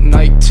feet,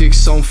 night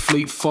ticks on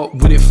fleet. Fuck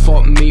with it,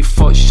 fuck me,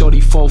 fuck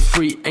shorty, fall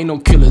free. Ain't no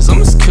killers, I'm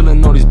just killing all these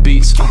beats.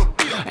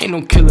 Ain't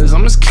no killers,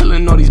 I'm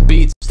just killing all these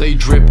beats. Stay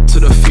drip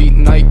to the feet,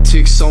 night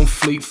ticks on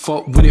fleet.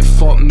 Fuck with it,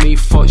 fuck me,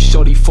 fuck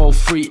shorty, fall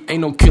free. Ain't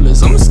no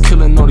killers, I'm just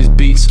killing all these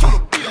beats.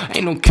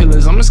 Ain't no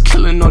killers, I'm just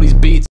killing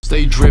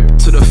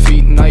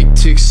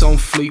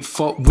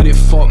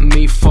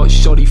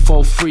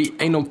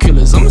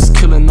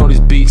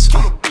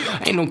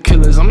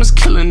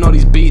all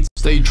these beats.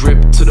 Stay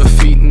drip to the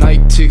feet,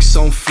 night ticks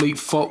on fleet.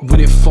 Fuck with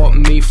it, fuck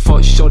me,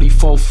 fuck shorty,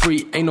 fall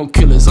free. Ain't no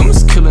killers, I'm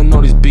just killing all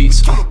these beats.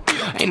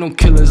 Ain't no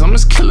killers, I'm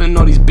just killing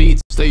all these beats.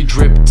 Stay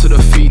drip to the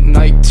feet,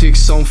 night ticks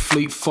on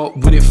fleet. Fuck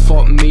with it,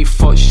 fuck me,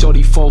 fuck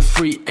shorty, fall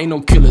free. Ain't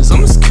no killers,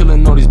 I'm just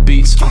killing all these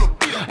beats.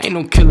 Ain't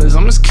no killers,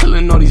 I'm just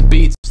killing all these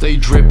beats. Stay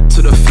drip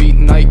to the feet,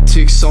 night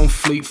ticks on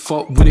fleet.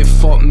 Fuck with it,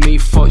 fuck me,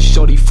 fuck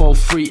shorty, fall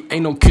free.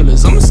 Ain't no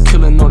killers, I'm just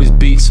killing all these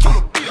beats.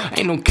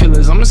 Ain't no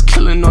killers, I'm just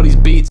killing all these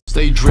beats.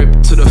 Stay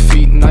drip to the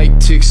feet,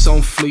 night ticks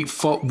on fleet.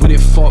 Fuck with it,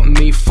 fuck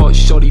me, fuck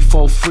shorty,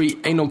 fall free.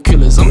 Ain't no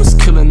killers, I'm just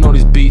killing all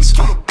these beats.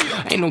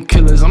 Ain't no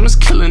killers, I'm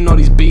just killing all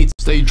these beats.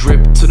 Stay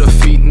drip to the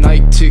feet,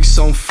 night ticks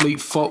on fleet.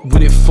 Fuck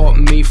with it, fuck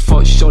me,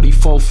 fuck shorty,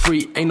 fall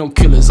free. Ain't no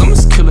killers, I'm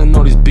just killing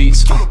all these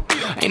beats.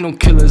 Ain't no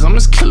killers, I'm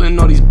just killing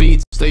all these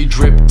beats. Stay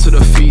drip to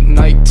the feet,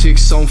 night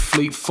ticks on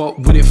fleet. Fuck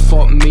with it,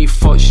 fuck me,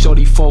 fuck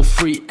shorty, fall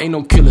free. Ain't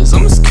no killers,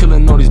 I'm just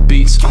killing all these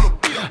beats.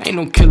 Ain't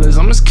no killers,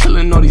 I'm just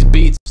killing all these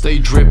beats. Stay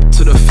drip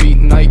to the feet,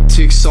 night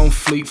ticks on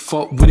fleet.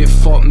 Fuck with it,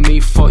 fuck me,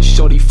 fuck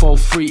shorty, fall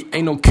free.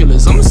 Ain't no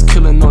killers, I'm just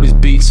killing all these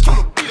beats.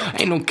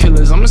 Ain't no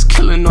killers, I'm just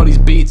killing all these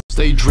beats.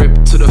 Stay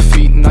drip to the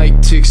feet,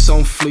 night ticks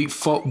on fleet.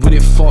 Fuck with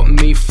it, fuck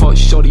me, fuck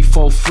shorty,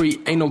 fall free.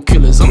 Ain't no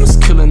killers, I'm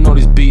just killing all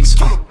these beats.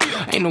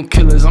 Ain't no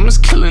killers, I'm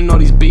just killing all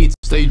these beats.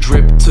 Stay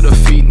drip to the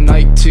feet,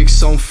 night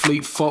ticks on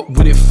fleet. Fuck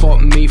with it,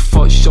 fuck me,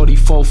 fuck shorty,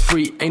 fall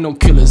free. Ain't no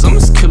killers, I'm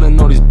just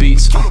killing all these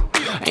beats.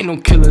 Ain't no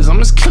killers, I'm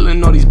just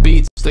killing all these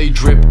beats. Stay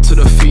drip to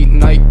the feet,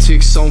 night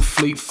ticks on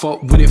fleet.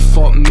 Fuck with it,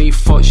 fuck me,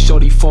 fuck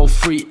shorty, fall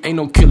free. Ain't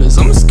no killers,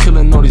 I'm just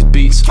killing all these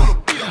beats.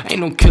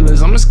 Ain't no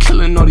killers, I'm just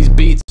killing all these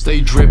beats.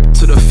 Stay drip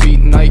to the feet,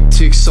 night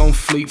ticks on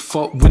fleet.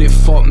 Fuck with it,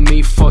 fuck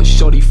me, fuck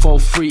shorty, fall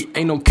free.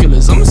 Ain't no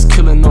killers, I'm just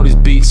killing all these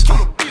beats.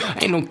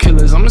 Ain't no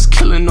killers, I'm just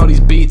killing all these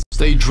beats.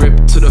 Stay drip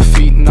to the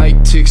feet,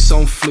 night ticks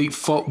on fleet.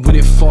 Fuck with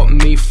it, fuck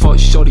me, fuck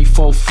shorty,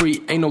 fall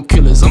free. Ain't no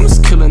killers, I'm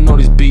just killing all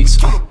these beats.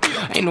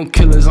 Ain't no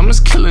killers, I'm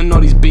just killing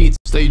all these beats.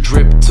 Stay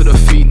drip to the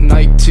feet,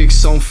 night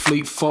ticks on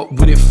fleet. Fuck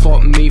with it,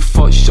 fuck me,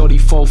 fuck shorty,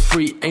 fall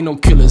free. Ain't no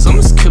killers, I'm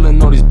just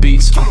killing all these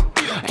beats.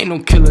 Ain't no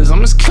killers,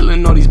 I'm just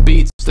killing all these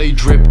beats. Stay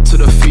drip to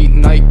the feet,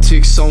 night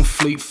ticks on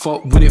fleet.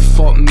 Fuck with it,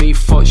 fuck me,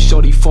 fuck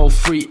shorty, fall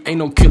free. Ain't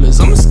no killers,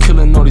 I'm just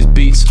killing all these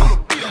beats.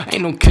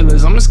 Ain't no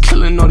killers, I'm just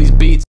killing all these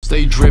beats.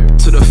 Stay drip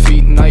to the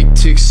feet, night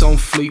ticks on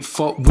fleet.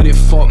 Fuck with it,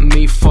 fuck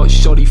me, fuck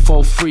shorty,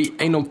 fall free.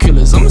 Ain't no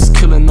killers, I'm just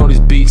killing all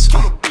these beats.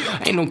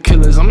 Ain't no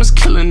killers, I'm just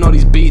killing all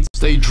these beats.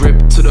 Stay drip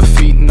to the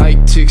feet,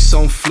 night ticks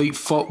on fleet.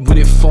 Fuck with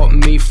it, fuck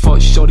me,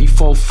 fuck shorty,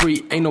 fall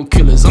free. Ain't no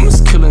killers, I'm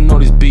just killing all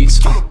these beats.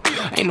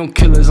 Ain't no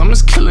killers, I'm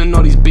just killing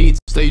all these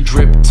beats. Stay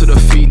drip to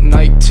the feet,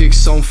 night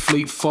ticks on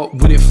fleet. Fuck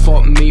with it,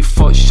 fuck me,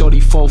 fuck shorty,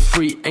 fall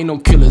free. Ain't no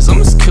killers, I'm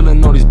just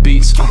killing all these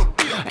beats.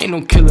 Ain't no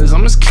killers,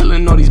 I'm just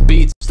killing all these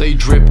beats. Stay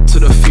drip to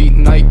the feet,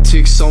 night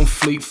ticks on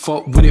fleet.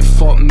 Fuck with it,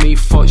 fuck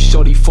me, fuck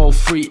shorty,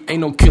 fall free.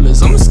 Ain't no killers,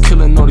 I'm just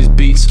killing all these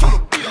beats.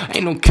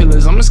 Ain't no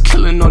killers, I'm just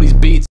killing all these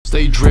beats.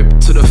 Stay drip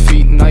to the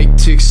feet, night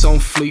ticks on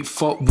fleet. Fuck with it, fuck me, fuck shorty, fall free. Ain't no killers, I'm just killing all these beats. Ain't no killers, I'm just killing all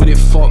these beats. Stay drip to the feet, night ticks on fleet. Fuck with it,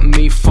 fuck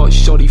me, fuck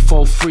shorty,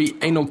 fall free.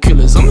 Ain't no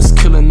killers, I'm just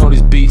killing all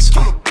these beats.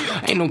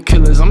 Ain't no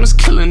killers, I'm just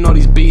killing all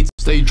these beats.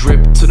 Stay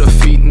drip to the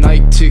feet,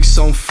 night ticks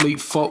on fleet.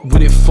 Fuck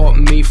with it, fuck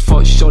me,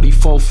 fuck shorty,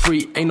 fall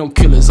free. Ain't no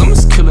killers, I'm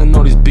just killing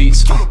all these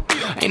beats.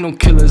 Ain't no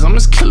killers, I'm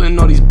just killing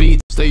all these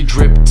beats. Stay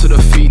drip to the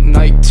feet,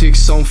 night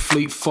ticks on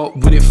fleet. Fuck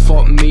with it,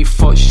 fuck me,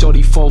 fuck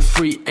shorty, fall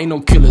free. Ain't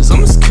no killers,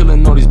 I'm just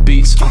killing all these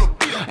beats.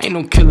 Ain't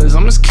no killers,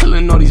 I'm just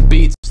killing all these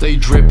beats. Stay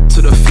drip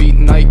to the feet,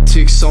 night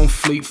ticks on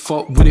fleet.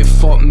 Fuck with it,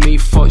 fuck me,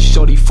 fuck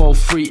shorty, fall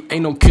free.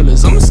 Ain't no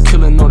killers, I'm just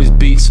killing all these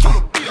beats.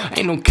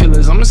 Ain't no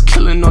killers, I'm just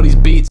killing all these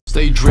beats.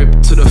 Stay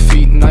drip to the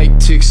feet, night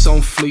ticks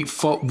on fleet.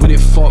 Fuck with it,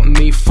 fuck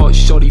me, fuck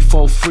shorty,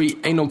 fall free.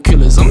 Ain't no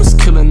killers, I'm just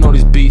killing all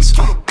these beats.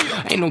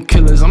 Ain't no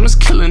killers, I'm just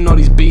killing all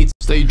these beats.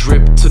 Stay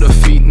drip to the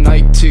feet,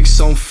 night ticks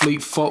on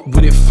fleet. Fuck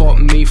with it, fuck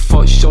me,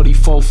 fuck shorty,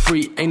 fall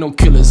free. Ain't no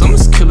killers, I'm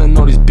just killing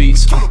all these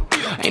beats.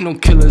 Ain't no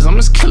killers, I'm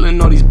just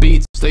killing all these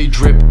beats. Stay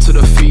drip to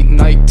the feet,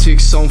 night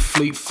ticks on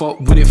fleet. Fuck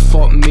with it,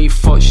 fuck me,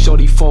 fuck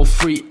shorty, fall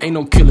free. Ain't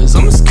no killers,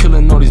 I'm just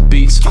killing all these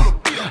beats.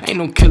 Ain't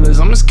no killers,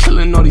 I'm just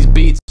killing all these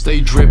beats.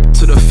 Stay drip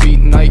to the feet,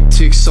 night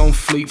ticks on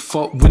fleet.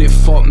 Fuck with it,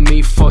 fuck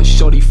me, fuck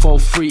shorty, fall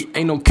free.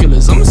 Ain't no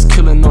killers, I'm just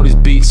killing all these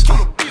beats.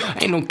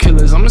 Ain't no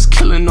killers, I'm just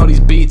killing all these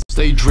beats.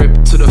 Stay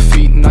drip to the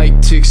feet,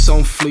 night ticks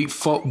on fleet.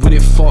 Fuck with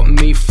it, fuck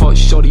me, fuck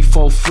shorty,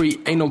 fall free.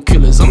 Ain't no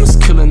killers, I'm just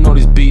killing all these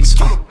beats.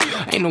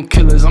 Ain't no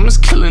killers, I'm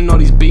just killing all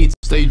these beats.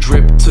 Stay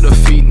drip to the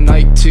feet,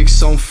 night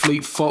ticks on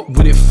fleet. Fuck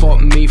with it,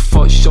 fuck me,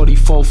 fuck shorty,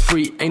 fall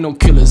free. Ain't no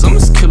killers, I'm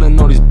just killing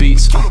all these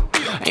beats.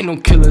 Ain't no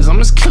killers, I'm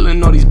just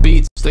killing all these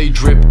beats. Stay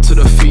drip to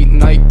the feet,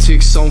 night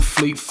ticks on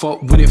fleet.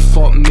 Fuck with it,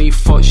 fuck me,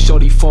 fuck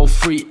shorty, fall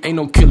free. Ain't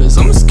no killers,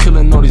 I'm just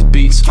killing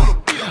all these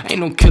beats. Ain't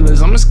no killers,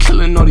 I'm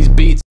just killing all these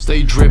beats.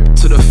 Stay drip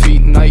to the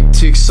feet, night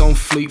ticks on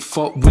fleet.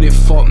 Fuck with it,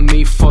 fuck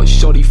me, fuck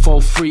shorty,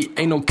 fall free.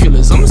 Ain't no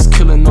killers, I'm just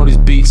killing all these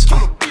beats.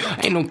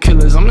 Ain't no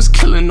killers, I'm just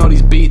killing all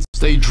these beats.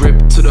 Stay drip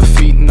to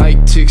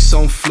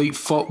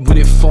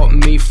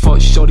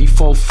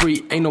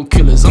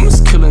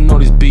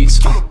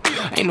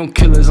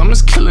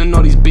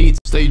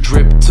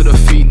the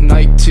feet, night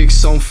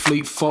ticks on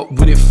fleet. Fuck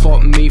with it,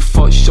 fuck me,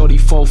 fuck shorty,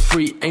 fall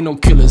free. Ain't no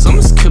killers, I'm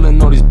just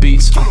killing all these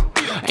beats.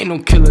 Ain't no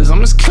killers, I'm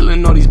just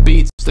killing all these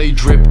beats. Stay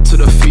drip to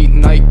the feet,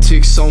 night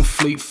ticks on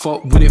fleet.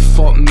 Fuck with it,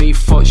 fuck me,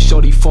 fuck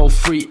shorty, fall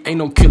free. Ain't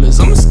no killers,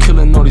 I'm just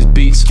killing all these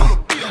beats.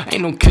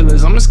 Ain't no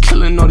killers, I'm just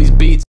killing all these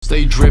beats.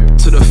 Stay drip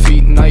to the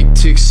feet, night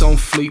ticks on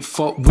fleet.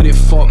 Fuck with it,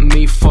 fuck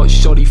me, fuck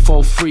shorty,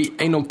 fall free.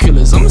 Ain't no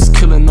killers, I'm just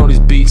killing all these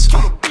beats.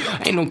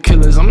 Ain't no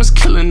killers, I'm just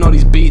killing all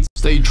these beats.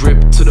 Stay drip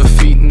to the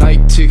feet,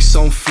 night ticks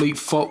on fleet.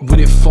 Fuck with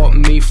it, fuck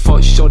me,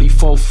 fuck shorty,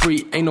 fall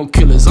free. Ain't no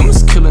killers, I'm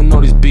just killing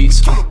all these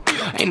beats.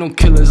 Ain't no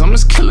killers, I'm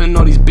just killing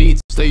all these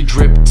beats. Stay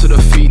drip to the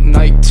feet,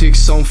 night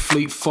ticks on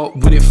fleet. Fuck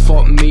with it,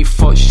 fuck me,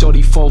 fuck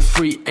shorty, fall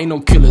free. Ain't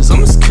no killers, I'm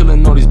just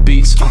killing all these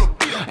beats.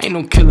 Ain't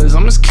no killers,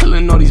 I'm just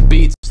killing all these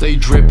beats. Stay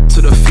drip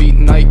to the feet,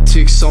 night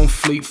ticks on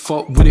fleet.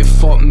 Fuck with it,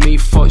 fuck me,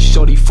 fuck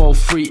shorty, fall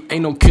free.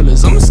 Ain't no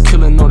killers, I'm just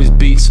killing all these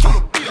beats.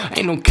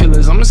 Ain't no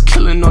killers, I'm just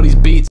killing all these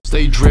beats.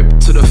 Stay drip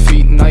to the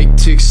feet, night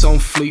ticks on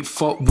fleet.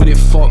 Fuck with it,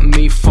 fuck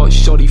me, fuck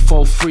shorty,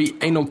 fall free.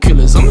 Ain't no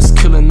killers, I'm just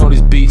killing all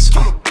these beats.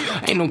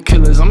 Ain't no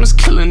killers, I'm just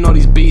killing all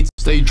these beats.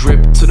 Stay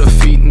drip to the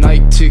feet,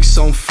 night ticks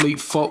on fleet.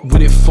 Fuck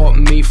with it, fuck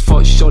me,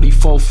 fuck shorty,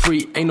 fall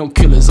free. Ain't no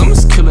killers, I'm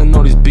just killing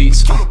all these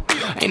beats.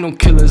 Ain't no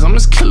killers, I'm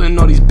just killing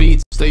all these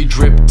beats. Stay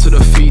drip to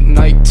the feet,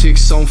 night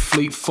ticks on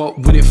fleet. Fuck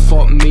with it,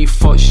 fuck me,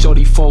 fuck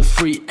shorty, fall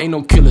free. Ain't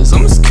no killers,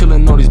 I'm just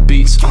killing all these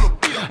beats.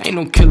 Ain't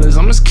no killers,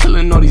 I'm just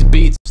killing all these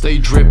beats. Stay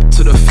drip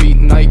to the feet,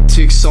 night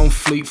ticks on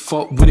fleet.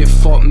 Fuck with it,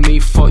 fuck me,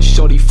 fuck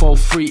shorty, fall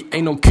free.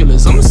 Ain't no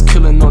killers, I'm just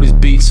killing all these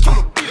beats.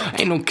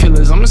 Ain't no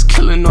killers, I'm just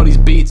killing all these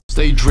beats.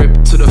 Stay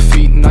drip to the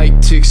feet,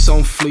 night ticks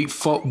on fleet.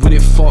 Fuck with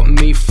it, fuck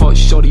me, fuck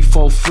shorty,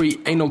 fall free.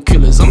 Ain't no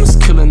killers, I'm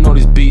just killing all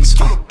these beats.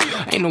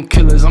 Ain't no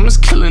killers, I'm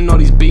just killing all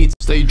these beats.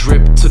 Stay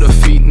drip to the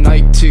feet,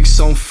 night ticks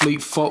on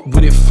fleet. Fuck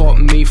with it, fuck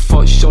me,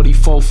 fuck shorty,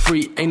 fall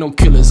free. Ain't no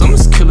killers, I'm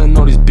just killing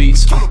all these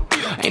beats.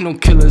 Ain't no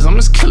killers, I'm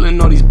just killing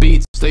all these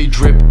beats. Stay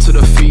drip to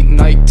the feet,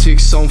 night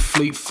ticks on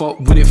fleet. Fuck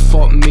with it,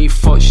 fuck me,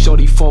 fuck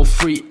shorty, fall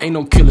free. Ain't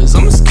no killers,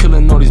 I'm just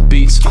killing all these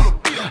beats.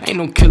 Ain't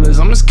no killers,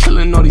 I'm just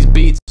killing all these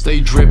beats.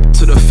 Stay drip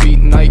to the feet,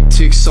 night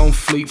ticks on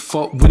fleet.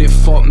 Fuck with it,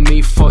 fuck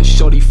me, fuck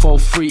shorty, fall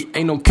free.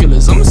 Ain't no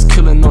killers, I'm just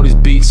killing all these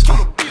beats.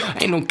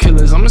 Ain't no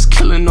killers, I'm just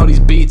killing all these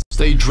beats.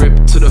 Stay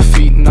drip to the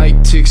feet,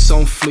 night ticks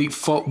on fleet.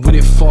 Fuck with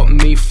it, fuck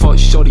me, fuck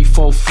shorty,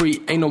 fall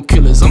free. Ain't no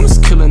killers, I'm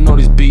just killing all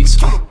these beats.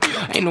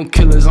 Ain't no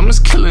killers, I'm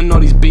just killing all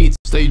these beats.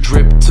 Stay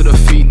drip to the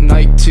feet,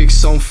 night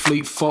ticks on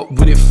fleet. Fuck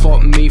with it,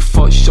 fuck me,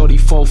 fuck shorty,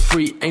 fall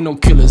free. Ain't no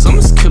killers, I'm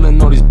just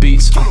killing all these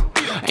beats.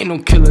 Ain't no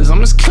killers,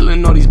 I'm just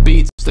killing all these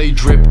beats. Stay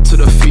drip to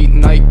the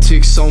feet, night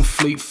ticks on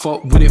fleet. Fuck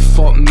with it,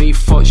 fuck me,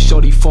 fuck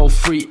shorty, fall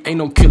free. Ain't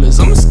no killers,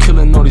 I'm just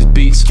killing all these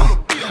beats.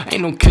 Ain't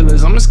no killers,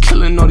 I'm just killing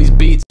all these beats. Stay drip to the feet, night ticks on fleet. Fuck with it, fuck me, fuck shorty, fall free. Ain't no killers, I'm just killing all these beats. Ain't no killers, I'm just killing all these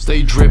beats.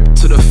 Stay drip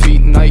to the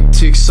feet, night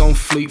ticks on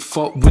fleet.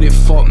 Fuck with it,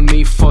 fuck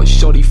me, fuck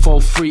shorty,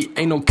 fall free.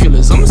 Ain't no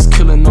killers, I'm just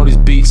killing all these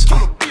beats.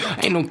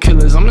 Ain't no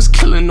killers, I'm just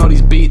killing all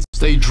these beats.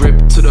 Stay drip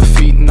to the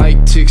feet,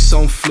 night ticks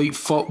on fleet.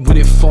 Fuck with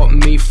it, fuck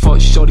me, fuck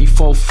shorty,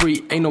 fall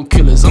free. Ain't no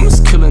killers, I'm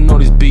just killing all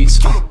these beats.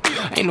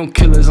 Ain't no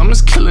killers, I'm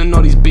just killing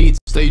all these beats.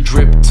 Stay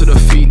drip to the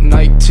feet,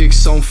 night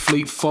ticks on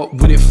fleet. Fuck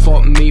with it,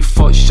 fuck me,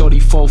 fuck shorty,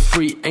 fall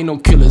free. Ain't no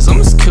killers, I'm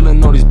just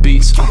killing all these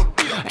beats.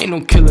 Ain't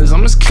no killers,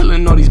 I'm just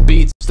killing all these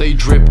beats. Stay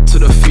drip to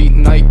the feet,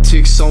 night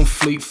ticks on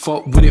fleet.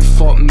 Fuck with it,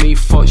 fuck me,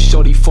 fuck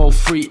shorty, fall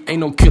free.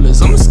 Ain't no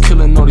killers, I'm just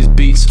killing all these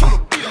beats.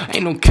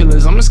 Ain't no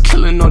killers, I'm just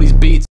killing all these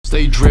beats.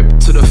 Stay drip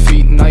to the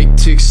feet, night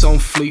ticks on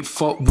fleet.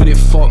 Fuck with it,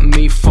 fuck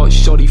me, fuck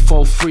shorty,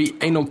 fall free.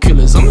 Ain't no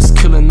killers, I'm just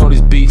killing all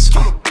these beats.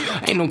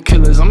 Ain't no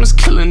killers, I'm just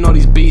killing all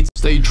these beats.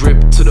 Stay drip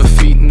to the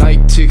feet,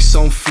 night ticks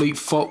on fleet.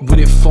 Fuck with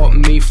it, fuck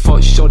me,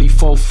 fuck shorty,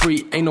 fall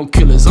free. Ain't no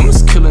killers, I'm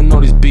just killing all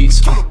these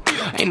beats.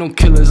 Ain't no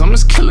killers, I'm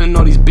just killing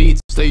all these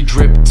beats. Stay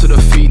drip to the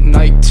feet,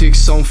 night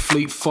ticks on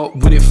fleet. Fuck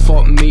with it,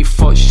 fuck me,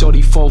 fuck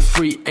shorty, fall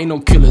free. Ain't no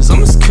killers, I'm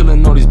just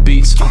killing all these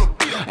beats.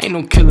 Ain't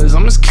no killers,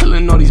 I'm just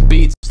killing all these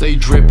beats. Stay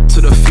drip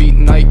to the feet,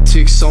 night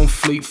ticks on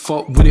fleet.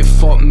 Fuck with it,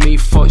 fuck me,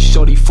 fuck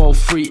shorty, fall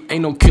free.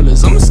 Ain't no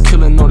killers, I'm just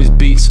killing all these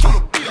beats.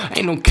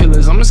 Ain't no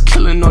killers, I'm just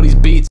killing all these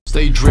beats.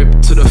 Stay drip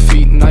to the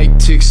feet, night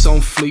ticks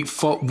on fleet.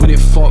 Fuck with it,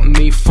 fuck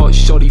me, fuck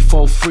shorty,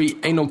 fall free.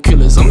 Ain't no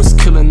killers, I'm just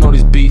killing all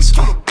these beats.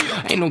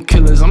 Ain't no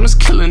killers, I'm just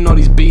killing all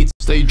these beats.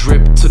 Stay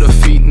drip to the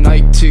feet,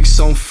 night ticks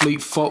on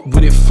fleet. Fuck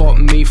with it, fuck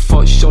me,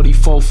 fuck shorty,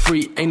 fall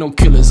free. Ain't no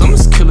killers, I'm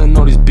just killing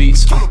all these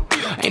beats.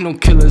 Ain't no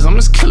killers, I'm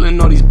just killing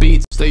all these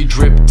beats. Stay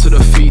drip to the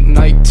feet,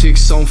 night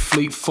ticks on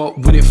fleet. Fuck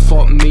with it,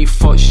 fuck me,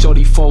 fuck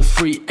shorty, fall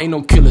free. Ain't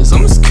no killers,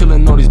 I'm just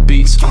killing all these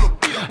beats.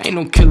 Ain't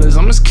no killers,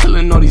 I'm just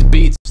killing all these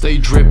beats. Stay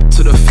drip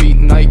to the feet,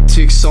 night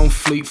ticks on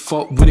fleet.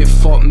 Fuck with it,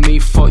 fuck me,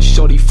 fuck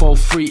shorty, fall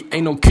free.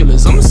 Ain't no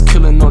killers, I'm just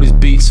killing all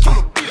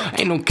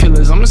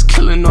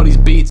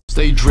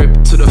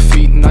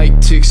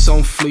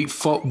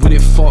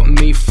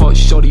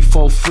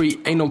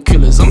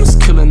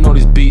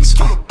these beats.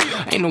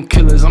 Ain't no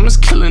killers, I'm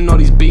just killing all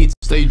these beats.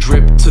 Stay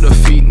drip to the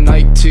feet,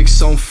 night ticks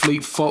on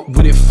fleet. Fuck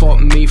with it, fuck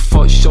me,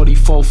 fuck shorty,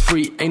 fall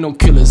free. Ain't no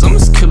killers, I'm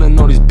just killing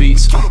all these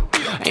beats.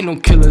 Ain't no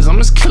killers, I'm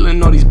just killing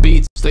all these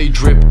beats. Stay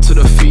drip to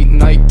the feet,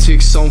 night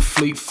ticks on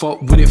fleet. Fuck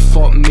with it,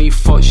 fuck me,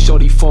 fuck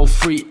shorty, fall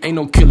free. Ain't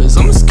no killers,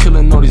 I'm just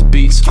killing all these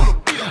beats.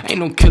 Ain't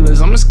no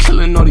killers, I'm just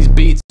killing all these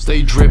beats.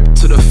 Stay drip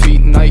to the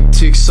feet, night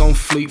ticks on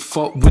fleet.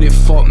 Fuck with it,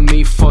 fuck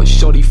me, fuck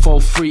shorty, fall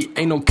free.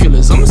 Ain't no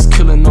killers, I'm just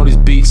killing all these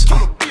beats.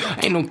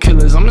 Ain't no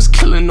killers, I'm just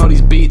killing all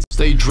these beats.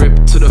 Stay drip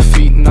to the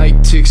feet,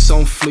 night ticks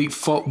on fleet.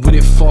 Fuck with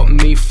it, fuck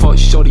me, fuck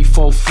shorty,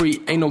 fall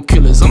free. Ain't no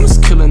killers, I'm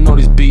just killing all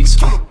these beats.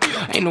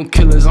 Ain't no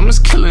killers, I'm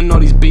just killing all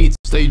these beats.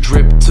 Stay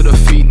drip to the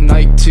feet,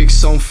 night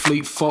ticks on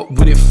fleet. Fuck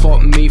with it,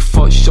 fuck me,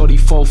 fuck shorty,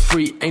 fall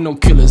free. Ain't no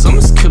killers, I'm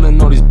just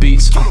killing all these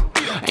beats.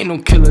 Ain't no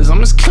killers, I'm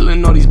just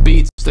killing all these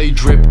beats. Stay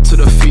drip to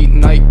the feet,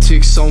 night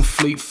ticks on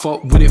fleet.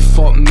 Fuck with it,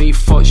 fuck me,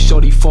 fuck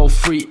shorty, fall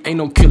free. Ain't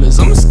no killers,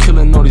 I'm just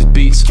killing all these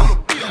beats.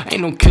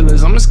 Ain't no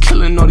killers, I'm just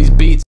killing all these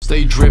beats.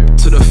 Stay drip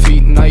to the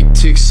feet, night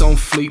ticks on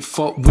fleet.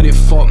 Fuck with it,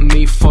 fuck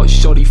me, fuck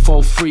shorty,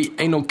 fall free.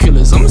 Ain't no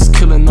killers, I'm just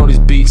killing all these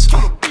beats.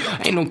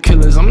 Ain't no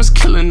killers, I'm just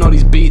killing all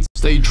these beats.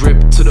 Stay drip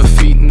to the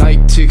feet,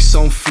 night ticks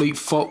on fleet.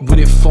 Fuck with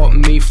it, fuck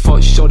me,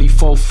 fuck shorty,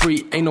 fall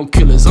free. Ain't no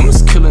killers, I'm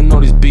just killing all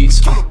these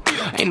beats.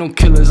 Ain't no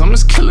killers, I'm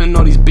just killing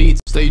all these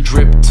beats. Stay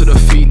drip to the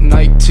feet,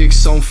 night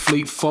ticks on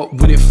fleet. Fuck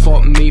with it,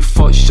 fuck me,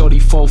 fuck shorty,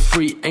 fall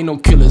free. Ain't no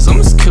killers, I'm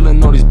just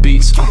killing all these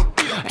beats.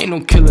 Ain't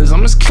no killers,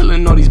 I'm just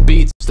killing all these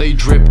beats. Stay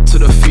drip to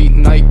the feet,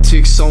 night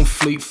ticks on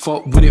fleet.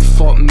 Fuck with it,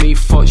 fuck me,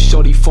 fuck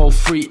shorty, fall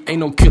free. Ain't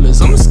no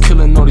killers, I'm just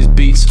killing all these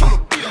beats.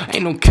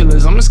 Ain't no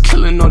killers, I'm just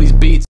killing all these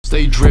beats.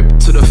 Stay drip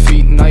to the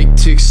feet, night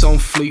ticks on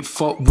fleet.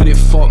 Fuck with it,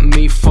 fuck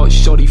me, fuck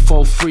shorty,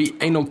 fall free.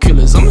 Ain't no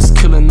killers, I'm just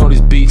killing all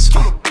these beats.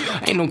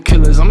 Ain't no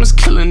killers, I'm just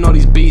killing all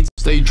these beats.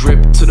 Stay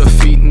drip to the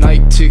feet,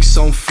 night ticks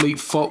on fleet.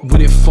 Fuck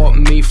with it, fuck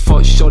me,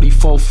 fuck shorty,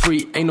 fall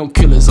free. Ain't no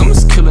killers, I'm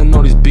just killing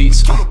all these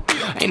beats.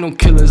 Ain't no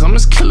killers, I'm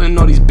just killing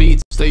all these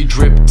beats. Stay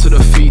drip to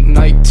the feet,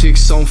 night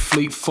ticks on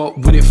fleet. Fuck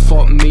with it,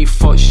 fuck me,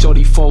 fuck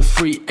shorty, fall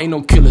free. Ain't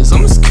no killers,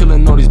 I'm just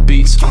killing all these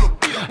beats.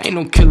 Ain't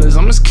no killers,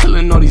 I'm just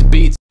killing all these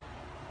beats.